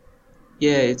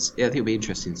 Yeah, I think it'll be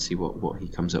interesting to see what he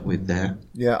comes up with there.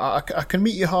 Yeah, I can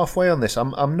meet you halfway on this.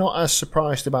 I'm not as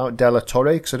surprised about De La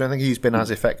Torre, because I don't think he's been as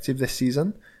effective this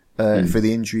season for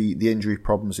the injury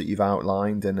problems that you've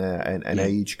outlined, and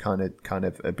age kind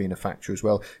of being a factor as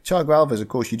well. Thiago Alves, of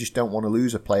course, you just don't want to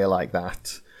lose a player like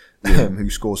that. Who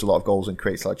scores a lot of goals and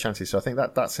creates a lot of chances. So I think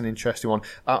that's an interesting one.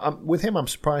 With him, I'm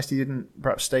surprised he didn't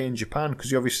perhaps stay in Japan,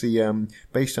 because obviously,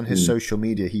 based on his social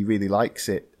media, he really likes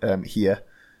it here.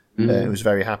 He was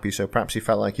very happy, so perhaps he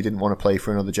felt like he didn't want to play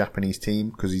for another Japanese team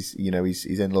because he's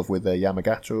in love with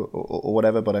Yamagata or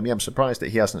whatever. But I'm surprised that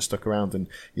he hasn't stuck around, and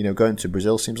going to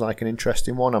Brazil seems like an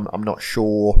interesting one. I'm not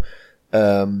sure.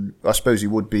 I suppose he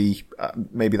would be.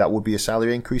 Maybe that would be a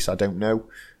salary increase. I don't know.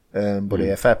 But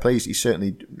yeah, fair play. He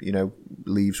certainly,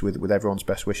 leaves with everyone's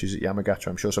best wishes at Yamagata,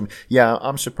 I'm sure. So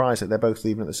I'm surprised that they're both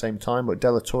leaving at the same time. But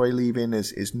De La Torre leaving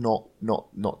is not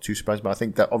too surprising. But I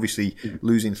think that obviously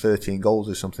losing 13 goals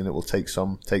is something that will take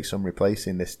some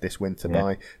replacing this winter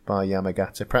by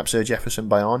Yamagata. Perhaps Jefferson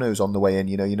Bayano's on the way in.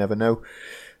 You never know.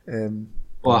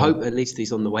 Well, I hope at least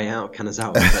he's on the way out,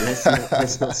 Kanazawa. But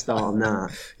let's not start on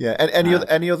that. Yeah.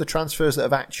 Any other transfers that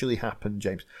have actually happened,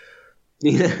 James?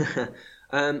 Yeah.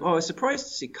 I was surprised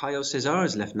to see Caio Cesar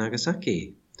has left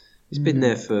Nagasaki. He's been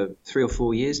there for 3 or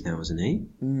 4 years now, hasn't he?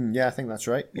 Yeah, I think that's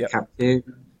right. Yeah, captain.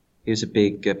 He was a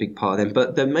big part of them.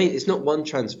 But it's not one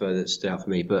transfer that stood out for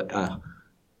me, but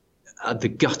the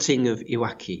gutting of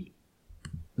Iwaki.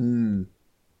 From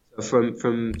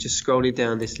just scrolling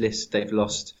down this list, they've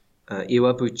lost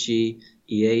Iwabuchi,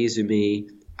 Ieizumi,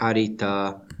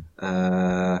 Arita,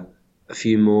 a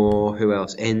few more. Who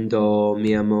else? Endo,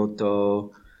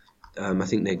 Miyamoto. I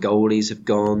think their goalies have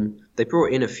gone. They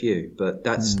brought in a few, but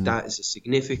that is a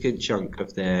significant chunk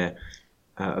of their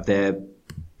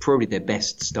probably their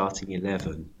best starting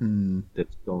 11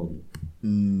 that's gone.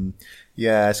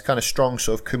 Yeah, it's kind of strong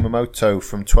sort of Kumamoto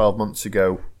from 12 months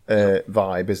ago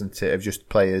vibe, isn't it? Of just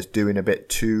players doing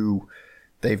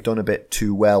they've done a bit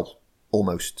too well,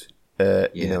 almost,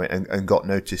 and got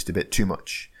noticed a bit too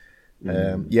much.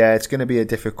 It's going to be a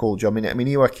difficult job. I mean,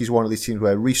 Iwaki's one of these teams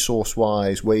where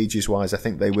resource-wise, wages-wise, I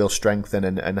think they will strengthen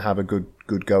and have a good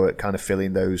go at kind of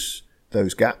filling those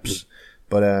gaps.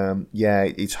 But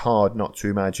it's hard not to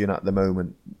imagine at the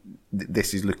moment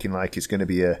this is looking like it's going to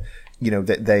be a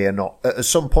that they are not. At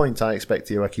some point, I expect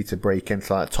Iwaki to break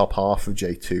into like top half of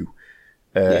J2,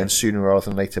 and sooner rather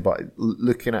than later. But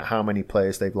looking at how many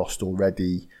players they've lost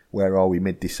already, where are we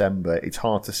mid-December? It's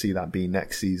hard to see that being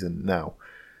next season now.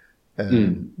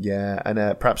 Yeah,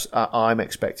 and perhaps I'm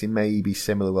expecting maybe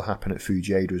similar will happen at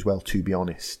Fujieda as well, to be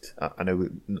honest. I know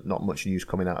not much news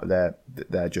coming out of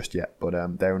there just yet, but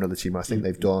they're another team I think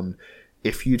they've done.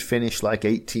 If you'd finish like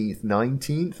 18th,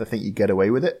 19th, I think you'd get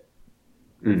away with it.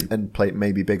 And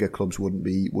maybe bigger clubs wouldn't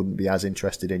be as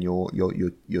interested in your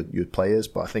players.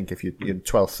 But I think if you're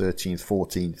 12th,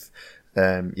 13th,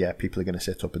 14th, people are going to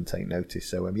sit up and take notice.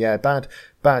 So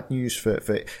bad news for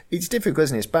it's difficult,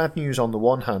 isn't it? It's bad news on the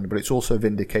one hand, but it's also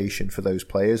vindication for those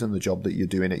players and the job that you're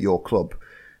doing at your club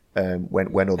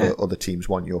when other teams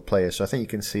want your players. So I think you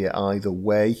can see it either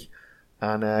way.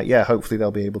 And hopefully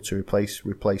they'll be able to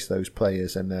replace those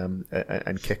players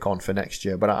and kick on for next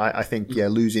year. But I think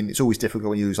losing, it's always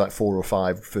difficult when you lose like 4 or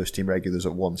 5 first team regulars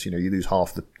at once. You lose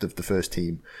half the first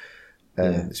team.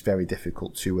 It's very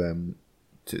difficult to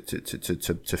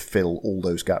fill all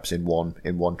those gaps in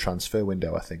one transfer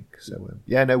window, I think. So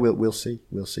we'll see.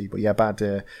 But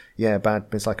bad.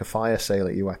 It's like a fire sale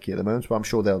at Iwaki at the moment, but I'm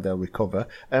sure they'll recover.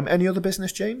 Any other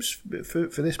business, James, for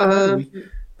this part?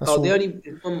 The only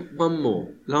one more.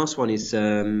 Last one is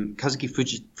Kazuki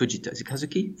Fujita. Is it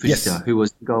Kazuki Fujita? Yes. Who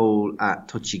was the goal at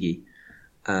Tochigi?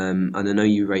 And I know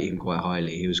you rate him quite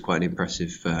highly. He was quite an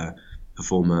impressive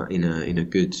performer in a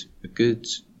good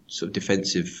sort of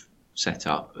defensive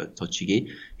setup at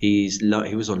Tochigi. He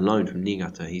was on loan from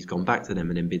Niigata. He's gone back to them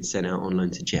and then been sent out on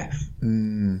loan to Jeff.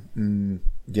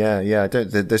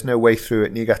 There's no way through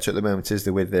at Niigata at the moment, is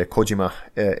there, with Kojima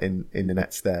in the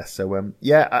nets there? So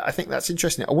I think that's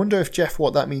interesting. I wonder if Jeff,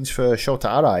 what that means for Shota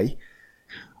Arai.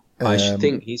 I should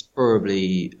think he's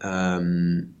probably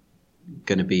going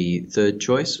to be third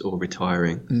choice or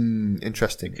retiring.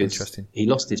 Interesting. He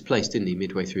lost his place, didn't he,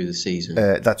 midway through the season?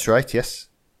 That's right. Yes.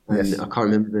 And I can't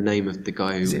remember the name of the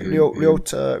guy who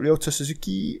Ryota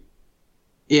Suzuki.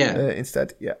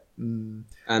 Instead,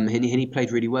 and he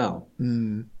played really well.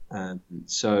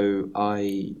 So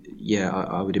I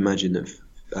would imagine that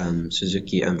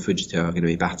Suzuki and Fujita are going to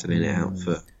be battling it out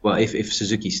for. Well, if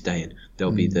Suzuki's staying,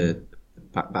 they'll be the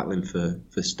battling for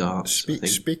starts.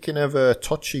 Speaking of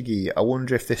Tochigi, I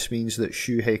wonder if this means that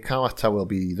Shuhei Kawata will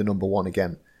be the number one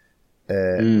again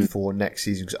for next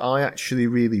season. Because I actually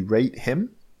really rate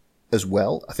him as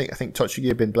well. I think Tochigi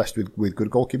have been blessed with good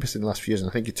goalkeepers in the last few years, and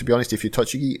I think, to be honest, if you're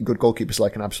Tochigi, good goalkeepers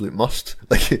like an absolute must.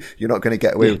 Like, you're not going to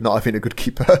get away with not having a good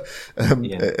keeper at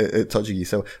Tochigi.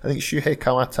 So I think Shuhei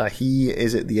Kawata, he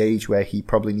is at the age where he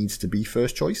probably needs to be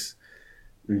first choice.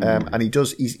 And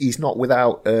he's not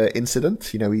without incident.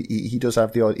 He does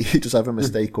have a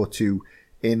mistake or two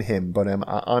in him, but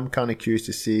I'm kind of curious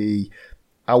to see.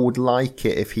 I would like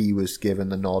it if he was given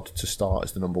the nod to start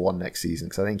as the number one next season,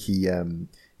 because I think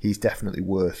he's definitely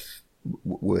worth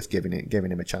giving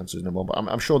him a chance as number one. But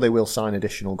I'm sure they will sign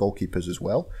additional goalkeepers as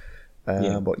well.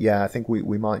 But I think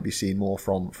we might be seeing more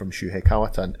from Shuhei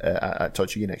Kawata at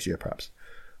Tochigi next year, perhaps.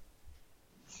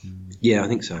 Yeah, I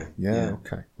think so. Yeah.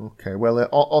 Okay. Well,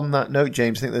 on that note,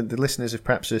 James, I think that the listeners have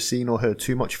perhaps seen or heard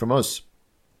too much from us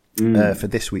for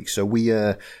this week, so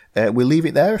we'll leave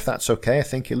it there if that's okay. I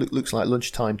think it looks like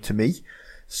lunchtime to me.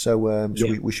 So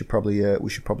we should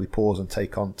probably pause and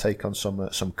take on some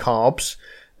carbs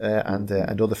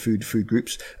and other food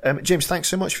groups. James, thanks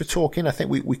so much for talking. I think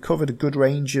we covered a good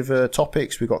range of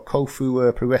topics. We got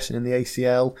Kofu progressing in the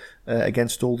ACL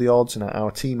against all the odds, and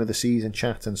our team of the season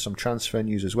chat, and some transfer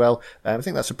news as well. I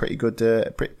think that's a pretty good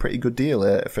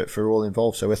deal for all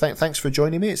involved. So thanks for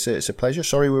joining me. It's a pleasure.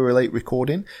 Sorry we were late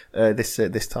recording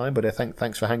this time, but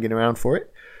thanks for hanging around for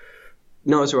it.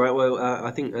 No, it's all right. Well,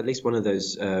 I think at least one of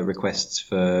those requests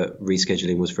for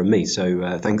rescheduling was from me.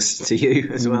 So thanks to you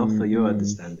as well for your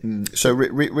understanding. So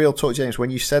real talk, James,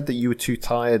 when you said that you were too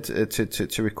tired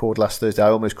to record last Thursday, I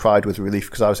almost cried with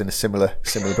relief, because I was in a similar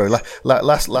boat.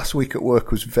 Last week at work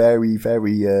was very,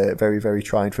 very, very, very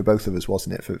trying for both of us,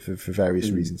 wasn't it, for various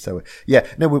reasons. So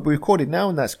we're recorded now,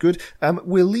 and that's good.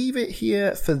 We'll leave it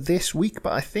here for this week,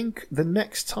 but I think the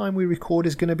next time we record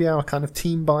is going to be our kind of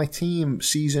team by team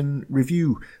season review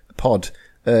pod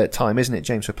time, isn't it,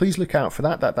 James? So please look out for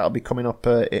that. That'll be coming up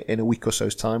in a week or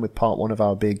so's time, with part one of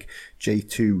our big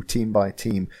J2 team by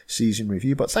team season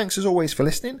review. But thanks as always for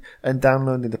listening and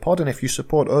downloading the pod. And if you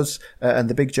support us and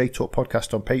the Big J Talk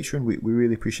podcast on Patreon, we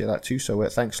really appreciate that too. So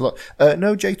thanks a lot.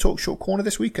 No J Talk short corner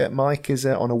this week. Mike is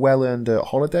on a well-earned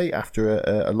holiday after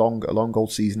a long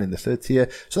old season in the third tier.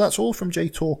 So that's all from J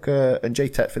Talk and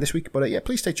JTET for this week. But yeah,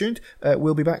 please stay tuned.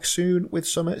 We'll be back soon with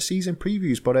some season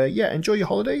previews. But yeah, enjoy your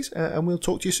holidays and we'll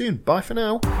talk to you soon. Bye for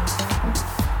now.